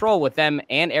firm control with them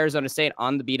and Arizona State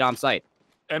on the B-Dom site.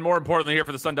 And more importantly here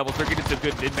for the Sun Devils, they're getting some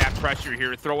good mid-map pressure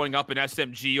here, throwing up an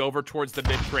SMG over towards the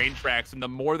mid-train tracks. And the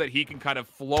more that he can kind of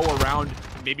flow around,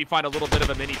 maybe find a little bit of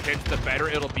a mini pinch, the better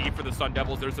it'll be for the Sun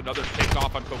Devils. There's another pick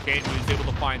off on Cocaine, who he's able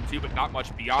to find 2, but not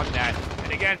much beyond that.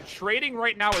 And again, trading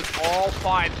right now is all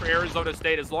fine for Arizona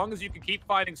State. As long as you can keep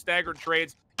finding staggered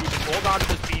trades, you can hold on to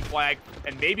this B flag,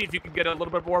 and maybe if you can get a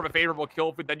little bit more of a favorable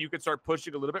kill feed, then you can start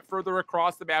pushing a little bit further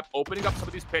across the map, opening up some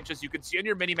of these pinches. You can see on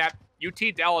your mini-map, UT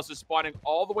Dallas is spawning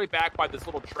all the way back by this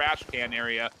little trash can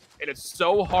area, and it's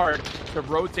so hard to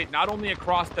rotate not only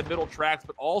across the middle tracks,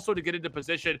 but also to get into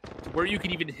position to where you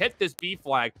can even hit this B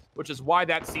flag, which is why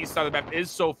that C side of the map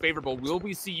is so favorable. Will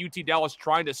we see UT Dallas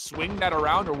trying to swing that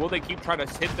around, or will they keep trying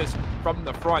to hit this from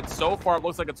the front? So far, it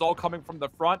looks like it's all coming from the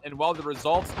front, and while the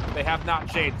results, they have not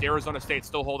changed. Arizona State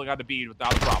still holding on to B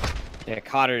without a problem. Yeah,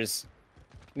 Cotter's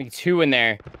getting 2 in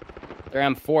there. They're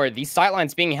M4. These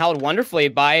sightlines being held wonderfully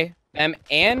by them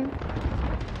and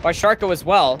by Sharko as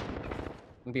well.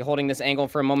 We'll be holding this angle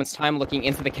for a moment's time, looking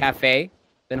into the cafe,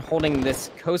 then holding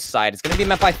this coast side. It's going to be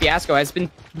met by Fiasco, has been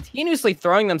continuously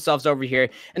throwing themselves over here.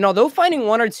 And although finding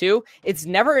 1 or 2, it's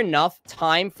never enough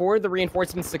time for the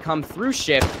reinforcements to come through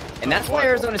Shift. And that's why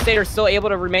Arizona State are still able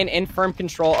to remain in firm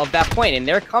control of that point. And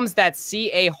there comes that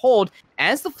CA hold.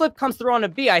 As the flip comes through on a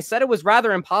B, I said it was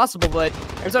rather impossible, but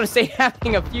Arizona State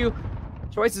having a few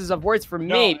choices of words for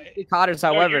me. Cotters,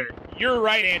 however. You're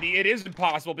right, Andy. It is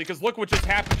impossible because look what just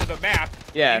happened to the map.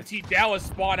 Yeah. UT Dallas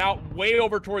spawn out way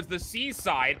over towards the C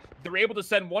side. They're able to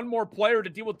send one more player to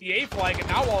deal with the A flag, and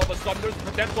now all of a sudden there's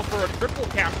potential for a triple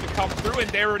cap to come through, and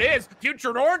there it is.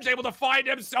 Future Orange able to find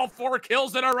himself 4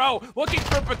 kills in a row, looking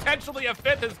for potentially a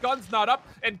 5th. His gun's not up,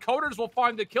 and Coders will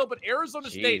find the kill, but Arizona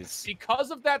State,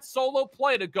 because of that solo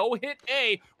play to go hit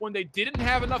A when they didn't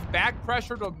have enough back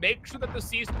pressure to make sure that the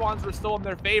C spawns were still in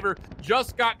their favor,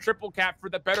 just got triple cap for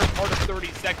the better part of 30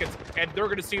 seconds, and they're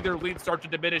going to see their lead start to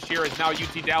diminish here as now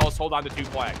UT Dallas hold on to 2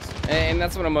 flags. And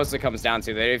that's what it mostly comes down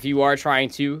to, that if you are trying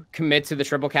to commit to the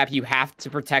triple cap, you have to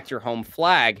protect your home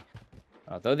flag.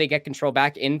 Although they get control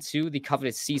back into the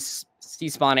coveted C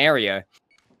spawn area,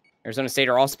 Arizona State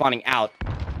are all spawning out,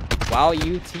 while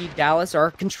UT Dallas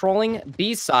are controlling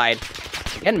B side.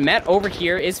 Again, met over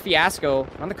here is Fiasco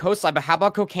on the coast side, but how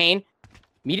about Cocaine?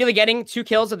 Immediately getting 2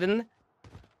 kills within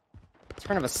the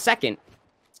turn of a second.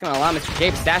 It's going to allow Mr.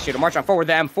 J Pistachio to march on forward with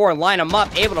the M4 and line him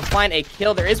up, able to find a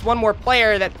kill. There is one more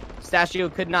player that Pistachio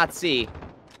could not see,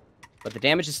 but the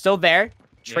damage is still there.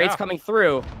 Trades coming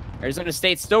through. Arizona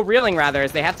State still reeling, rather,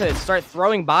 as they have to start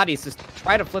throwing bodies to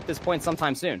try to flip this point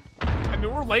sometime soon. I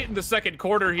mean, we're late in the second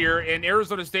quarter here, and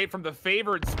Arizona State from the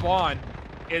favored spawn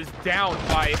is down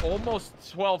by almost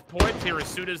 12 points here as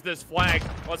soon as this flag,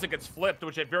 unless it gets flipped,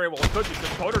 which it very well could, because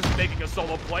Coders is making a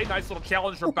solo play. Nice little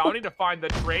challenge for Bounty to find the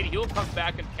trade. He'll come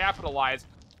back and capitalize.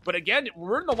 But again,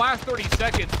 we're in the last 30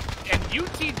 seconds, and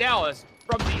UT Dallas,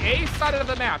 from the A side of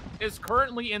the map, is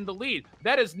currently in the lead.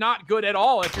 That is not good at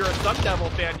all if you're a Sun Devil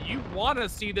fan. You want to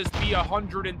see this be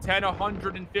 110,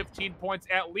 115 points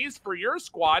at least for your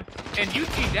squad. And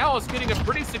UT Dallas getting a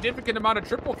pretty significant amount of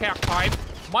triple cap time.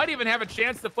 Might even have a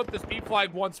chance to flip this B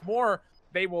flag once more.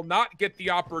 They will not get the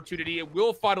opportunity. It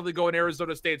will finally go in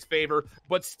Arizona State's favor.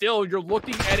 But still, you're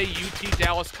looking at a UT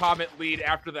Dallas Comet lead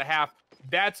after the half.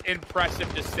 That's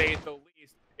impressive to say the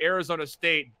least. Arizona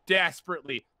State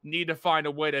desperately need to find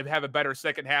a way to have a better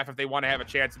second half if they want to have a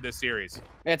chance in this series.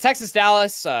 Yeah, Texas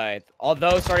Dallas,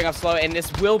 although starting off slow, and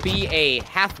this will be a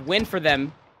half win for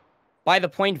them by the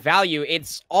point value,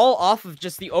 it's all off of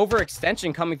just the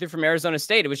overextension coming through from Arizona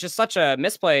State. It was just such a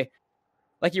misplay,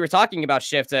 like you were talking about,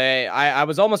 Shift. I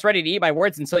was almost ready to eat my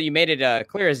words until you made it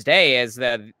clear as day as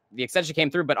the extension came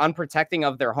through, but unprotecting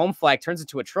of their home flag turns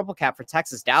into a triple cap for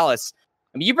Texas Dallas.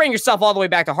 I mean, you bring yourself all the way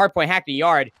back to Hardpoint Hackney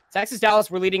Yard. Texas Dallas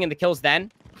were leading in the kills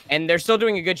then, and they're still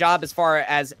doing a good job as far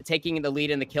as taking the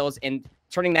lead in the kills and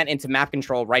turning that into map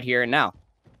control right here and now.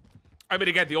 I mean,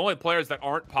 again, the only players that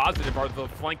aren't positive are the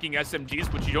flanking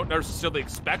SMGs, which you don't necessarily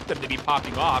expect them to be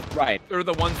popping off. Right. They're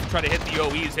the ones that try to hit the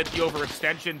OEs, hit the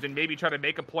overextensions, and maybe try to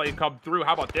make a play and come through.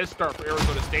 How about this start for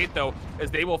Arizona State, though, as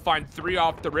they will find 3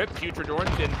 off the rip. Future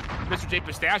Orange and Mr. J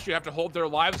Pistachio have to hold their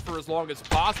lives for as long as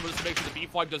possible just to make sure the B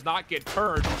flag does not get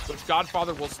turned, which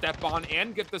Godfather will step on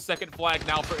and get the second flag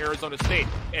now for Arizona State.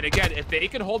 And again, if they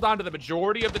can hold on to the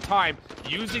majority of the time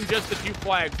using just the 2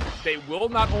 flags, they will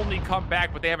not only come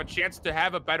back, but they have a chance to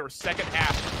have a better second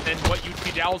half than what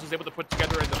UT Dallas was able to put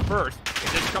together in the first. And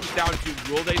this comes down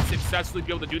to, will they successfully be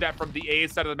able to do that from the A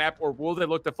side of the map, or will they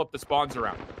look to flip the spawns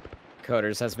around?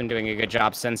 Coders has been doing a good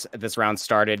job since this round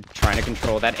started, trying to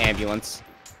control that ambulance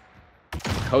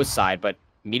coast side, but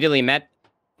immediately met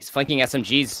these flanking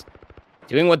SMGs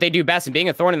doing what they do best and being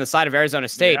a thorn in the side of Arizona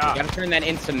State. Yeah. Got to turn that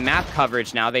into map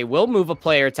coverage now. They will move a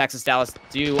player, Texas Dallas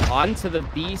do, onto the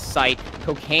B site.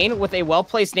 Cocaine with a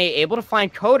well-placed nade, able to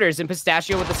find Coders, and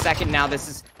Pistachio with the second. Now this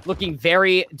is looking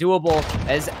very doable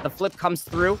as the flip comes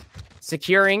through,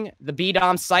 securing the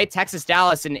B-Dom site. Texas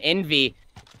Dallas and Envy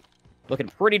looking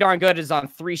pretty darn good, is on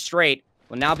 3 straight.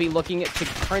 Will now be looking to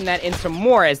turn that into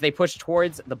more as they push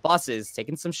towards the buses.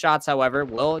 Taking some shots, however,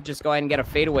 will just go ahead and get a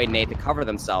fadeaway nade to cover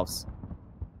themselves.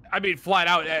 I mean, flat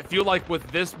out, I feel like with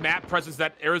this map presence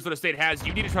that Arizona State has,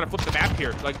 you need to try to flip the map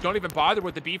here. Like, don't even bother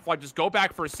with the B flag. Just go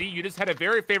back for a C. You just had a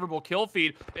very favorable kill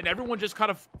feed, and everyone just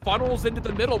kind of funnels into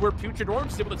the middle where Future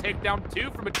Orange is able to take down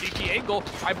 2 from a cheeky angle.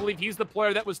 I believe he's the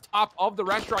player that was top of the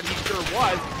restaurant. He sure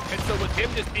was. And so with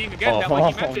him just being, again, that,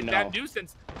 like you mentioned, that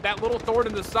nuisance, that little thorn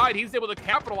in the side, he's able to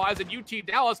capitalize, and UT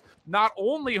Dallas not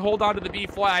only hold on to the B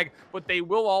flag, but they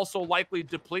will also likely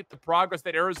deplete the progress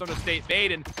that Arizona State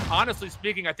made. And honestly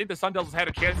speaking, I think the Sun Devils had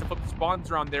a chance to flip the spawns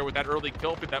around there with that early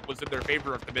kill feed that was in their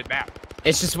favor of the mid-map.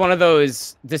 It's just one of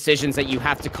those decisions that you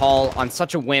have to call on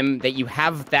such a whim, that you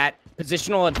have that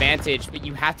positional advantage, but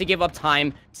you have to give up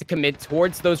time to commit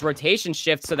towards those rotation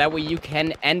shifts so that way you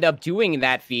can end up doing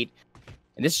that feat.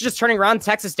 And this is just turning around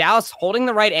Texas Dallas, holding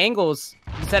the right angles.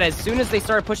 He said as soon as they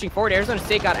started pushing forward, Arizona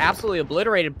State got absolutely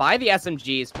obliterated by the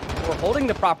SMGs. We're holding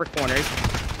the proper corners.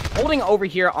 Holding over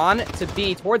here on to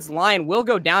B towards line will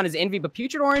go down as Envy, but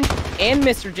Future Orange and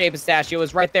Mr. J Pistachio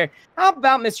is right there. How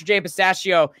about Mr. J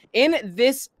Pistachio in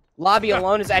this lobby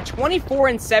alone is at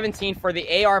 24-17 for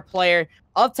the AR player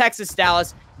of Texas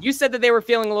Dallas. You said that they were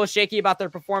feeling a little shaky about their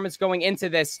performance going into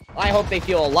this. I hope they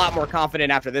feel a lot more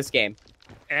confident after this game.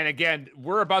 And again,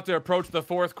 we're about to approach the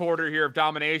fourth quarter here of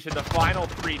domination, the final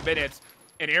 3 minutes.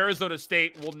 And Arizona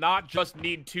State will not just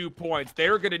need 2 points.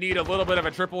 They're going to need a little bit of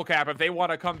a triple cap if they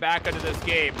want to come back into this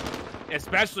game.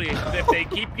 Especially if they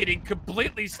keep getting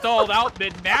completely stalled out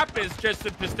mid-map as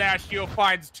Justin Pistachio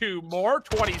finds 2 more.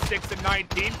 26 and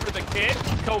 19 for the kid.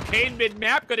 Cocaine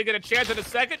mid-map, going to get a chance in a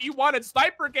second. You wanted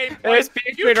sniper gameplay. There's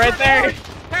Putrid right there.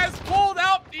 Has pulled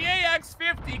out the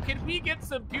AX-50. Can we get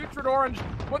some Putrid Orange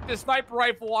with the sniper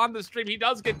rifle on the stream? He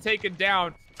does get taken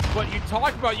down. But you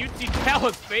talk about UT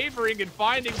Dallas favoring and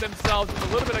finding themselves with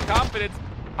a little bit of confidence.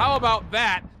 How about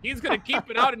that? He's going to keep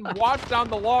it out and watch down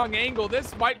the long angle.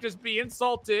 This might just be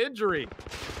insult to injury.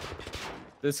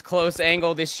 This close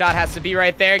angle, this shot has to be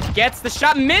right there. Gets the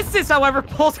shot, misses, however,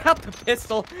 pulls out the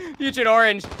pistol. Putrid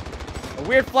Orange. A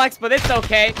weird flex, but it's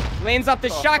okay. Lanes up the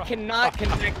shot, cannot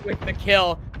connect with the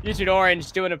kill. Putrid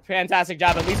Orange doing a fantastic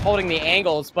job, at least holding the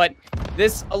angles, but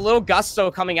this a little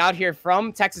gusto coming out here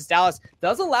from Texas Dallas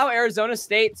does allow Arizona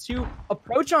State to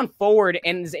approach on forward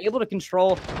and is able to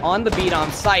control on the beat on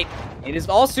site. It is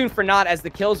all soon for naught as the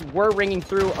kills were ringing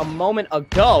through a moment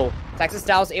ago. Texas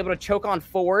Dallas able to choke on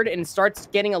forward and starts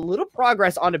getting a little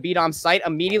progress on the beat on site,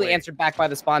 immediately answered back by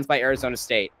the spawns by Arizona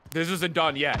State. This isn't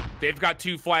done yet. They've got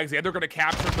 2 flags, and they're going to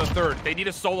capture the 3rd. They need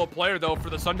a solo player, though, for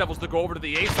the Sun Devils to go over to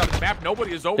the A side of the map.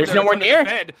 Nobody is over there. There's no one near.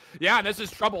 Yeah, and this is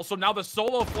trouble. So now the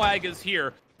solo flag is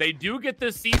here. They do get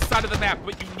the C side of the map,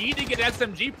 but you need to get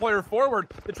SMG player forward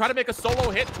to try to make a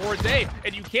solo hit towards A,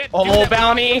 and you can't do that.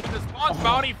 Bounty. The spawns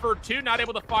bounty for 2, not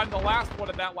able to find the last one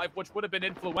of that life, which would have been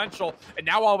influential. And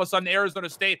now all of a sudden, Arizona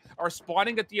State are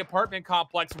spawning at the apartment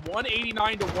complex,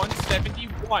 189 to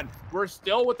 171. We're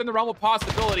still within the realm of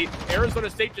possibility. Arizona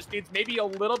State just needs maybe a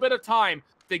little bit of time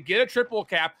to get a triple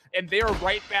cap, and they are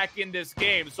right back in this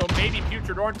game. So maybe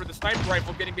Putrid Orange with the sniper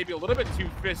rifle getting maybe a little bit too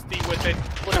fisty with it,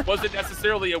 but it wasn't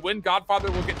necessarily a win.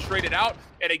 Godfather will get traded out.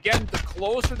 And again, the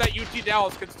closer that UT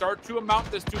Dallas can start to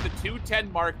amount this to the 210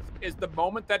 mark is the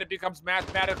moment that it becomes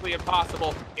mathematically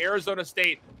impossible. Arizona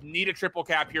State need a triple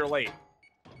cap here late.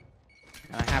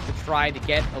 I have to try to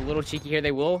get a little cheeky here.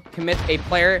 They will commit a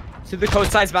player to the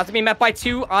coast side. It's about to be met by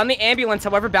 2 on the ambulance.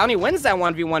 However, Bounty wins that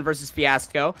 1v1 versus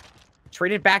Fiasco.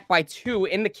 Traded back by 2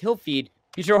 in the kill feed.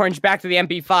 Putrid Orange back to the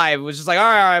MP5. It was just like, all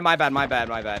right, my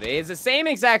bad. It's the same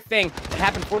exact thing that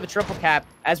happened for the triple cap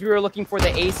as we were looking for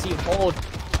the AC hold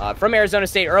from Arizona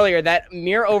State earlier. That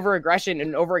mere over-aggression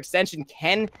and overextension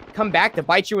can come back to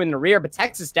bite you in the rear, but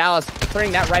Texas Dallas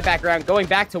turning that right back around, going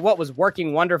back to what was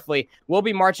working wonderfully. We'll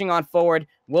be marching on forward.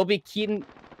 We'll be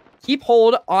keep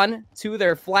hold on to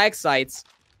their flag sites.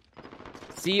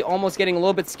 C almost getting a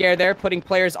little bit scared there, putting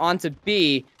players onto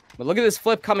B. But look at this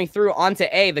flip coming through onto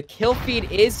A. The kill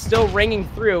feed is still ringing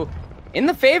through in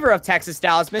the favor of Texas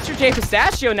Dallas. Mr. J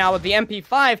Pistachio now with the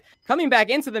MP5 coming back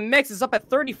into the mix is up at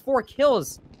 34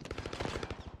 kills.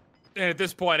 And at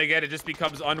this point, again, it just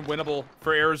becomes unwinnable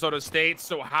for Arizona State.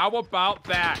 So how about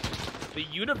that? The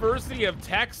University of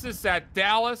Texas at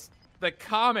Dallas, the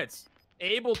Comets,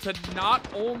 able to not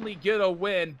only get a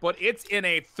win, but it's in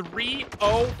a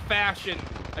 3-0 fashion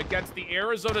against the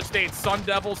Arizona State Sun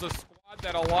Devils, a squad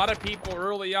that a lot of people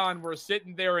early on were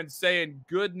sitting there and saying,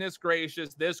 goodness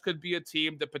gracious, this could be a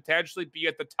team to potentially be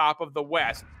at the top of the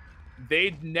West.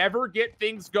 They'd never get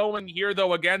things going here,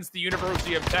 though, against the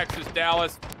University of Texas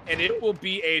Dallas, and it will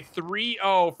be a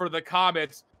 3-0 for the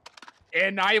Comets.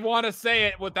 And I want to say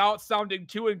it without sounding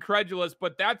too incredulous,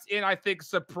 but that's in, I think,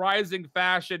 surprising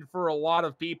fashion for a lot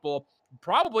of people,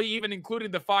 probably even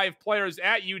including the 5 players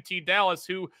at UT Dallas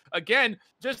who, again,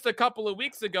 just a couple of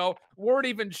weeks ago, weren't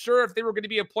even sure if they were going to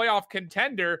be a playoff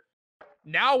contender.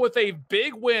 Now with a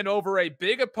big win over a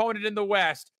big opponent in the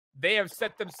West, they have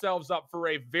set themselves up for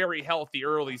a very healthy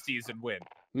early season win.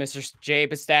 Mr. J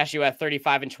Pistachio at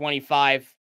 35 and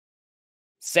 25,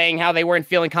 saying how they weren't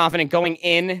feeling confident going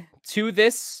in to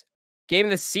this game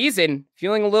of the season,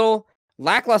 feeling a little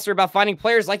lackluster about finding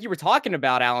players like you were talking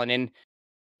about, Alan. And,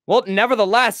 well,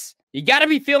 nevertheless, you got to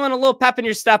be feeling a little pep in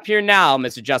your step here now,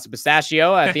 Mr. Justin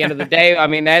Pistachio. At the end of the day, I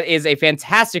mean, that is a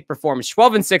fantastic performance.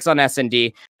 12 and 6 on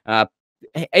S&D,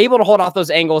 able to hold off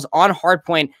those angles on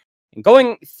hardpoint, and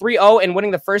going 3-0 and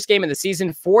winning the first game of the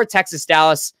season for Texas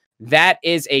Dallas. That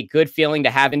is a good feeling to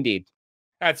have indeed.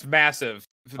 That's massive.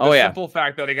 The simple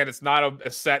fact that, again, it's not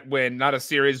a set win, not a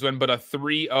series win, but a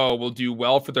 3-0 will do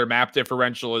well for their map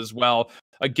differential as well.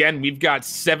 Again, we've got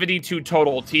 72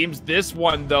 total teams. This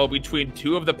one, though, between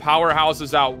two of the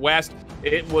powerhouses out west,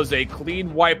 it was a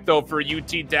clean wipe, though, for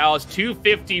UT Dallas.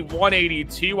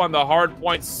 250-182 on the hard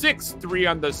point, 6-3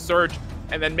 on the search,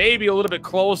 and then maybe a little bit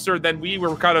closer than we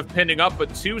were kind of pinning up, but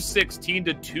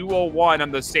 216-201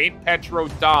 on the St. Petro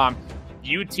Dom.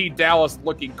 UT Dallas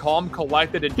looking calm,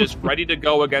 collected, and just ready to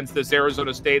go against this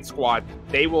Arizona State squad.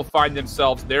 They will find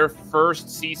themselves their first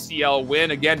CCL win.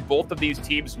 Again, both of these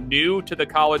teams new to the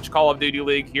College Call of Duty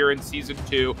League here in Season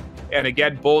 2. And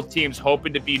again, both teams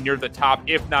hoping to be near the top,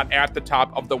 if not at the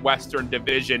top of the Western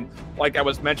Division. Like I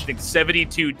was mentioning,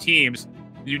 72 teams.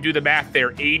 You do the math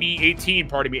there, 82. I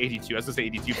was going to say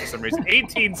 82 for some reason.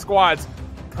 18 squads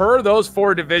per those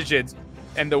four divisions.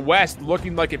 And the West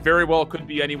looking like it very well could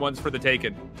be anyone's for the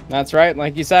taking. That's right.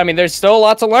 Like you said, I mean, there's still a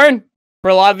lot to learn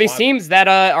for a lot of these teams that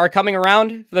are coming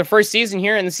around for their first season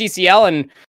here in the CCL.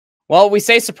 And, well, we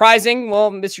say surprising.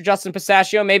 Well, Mr. Justin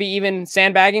Pistachio, maybe even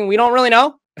sandbagging. We don't really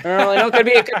know. I don't really know. It could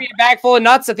be a bag full of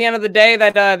nuts at the end of the day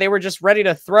that they were just ready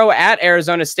to throw at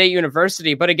Arizona State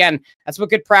University. But again, that's what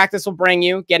good practice will bring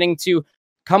you, getting to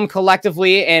come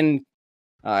collectively and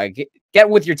get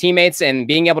with your teammates and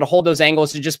being able to hold those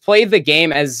angles to just play the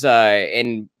game as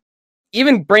and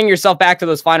even bring yourself back to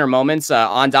those finer moments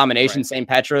on domination. Right. St.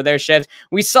 Petro there, Shiv.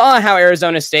 We saw how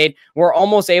Arizona State were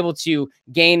almost able to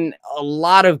gain a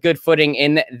lot of good footing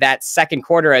in that second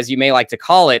quarter, as you may like to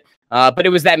call it. But it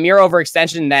was that mirror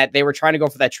overextension that they were trying to go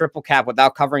for that triple cap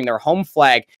without covering their home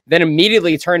flag, then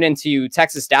immediately turned into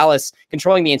Texas Dallas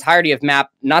controlling the entirety of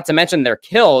map, not to mention their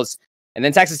kills. And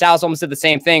then Texas Dallas almost did the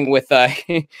same thing with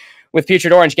with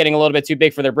Putrid Orange getting a little bit too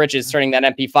big for their britches, turning that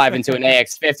MP5 into an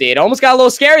AX50. It almost got a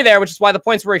little scary there, which is why the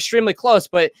points were extremely close.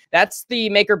 But that's the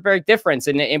make or break difference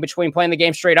in between playing the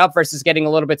game straight up versus getting a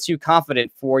little bit too confident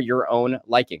for your own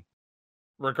liking.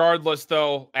 Regardless,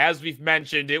 though, as we've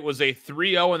mentioned, it was a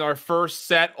 3-0 in our first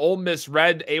set. Ole Miss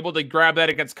Red able to grab that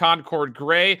against Concord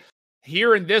Gray.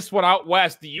 Here in this one out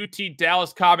west, the UT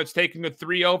Dallas Comets taking a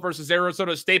 3-0 versus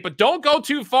Arizona State. But don't go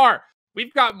too far.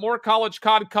 We've got more College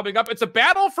Con coming up. It's a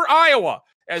battle for Iowa,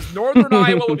 as Northern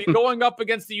Iowa will be going up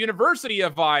against the University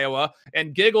of Iowa,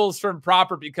 and giggles from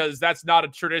Proper because that's not a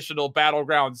traditional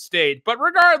battleground state. But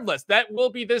regardless, that will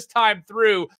be this time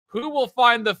through. Who will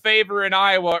find the favor in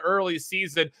Iowa early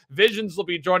season? Visions will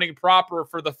be joining Proper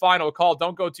for the final call.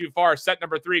 Don't go too far. Set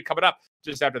number 3 coming up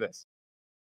just after this.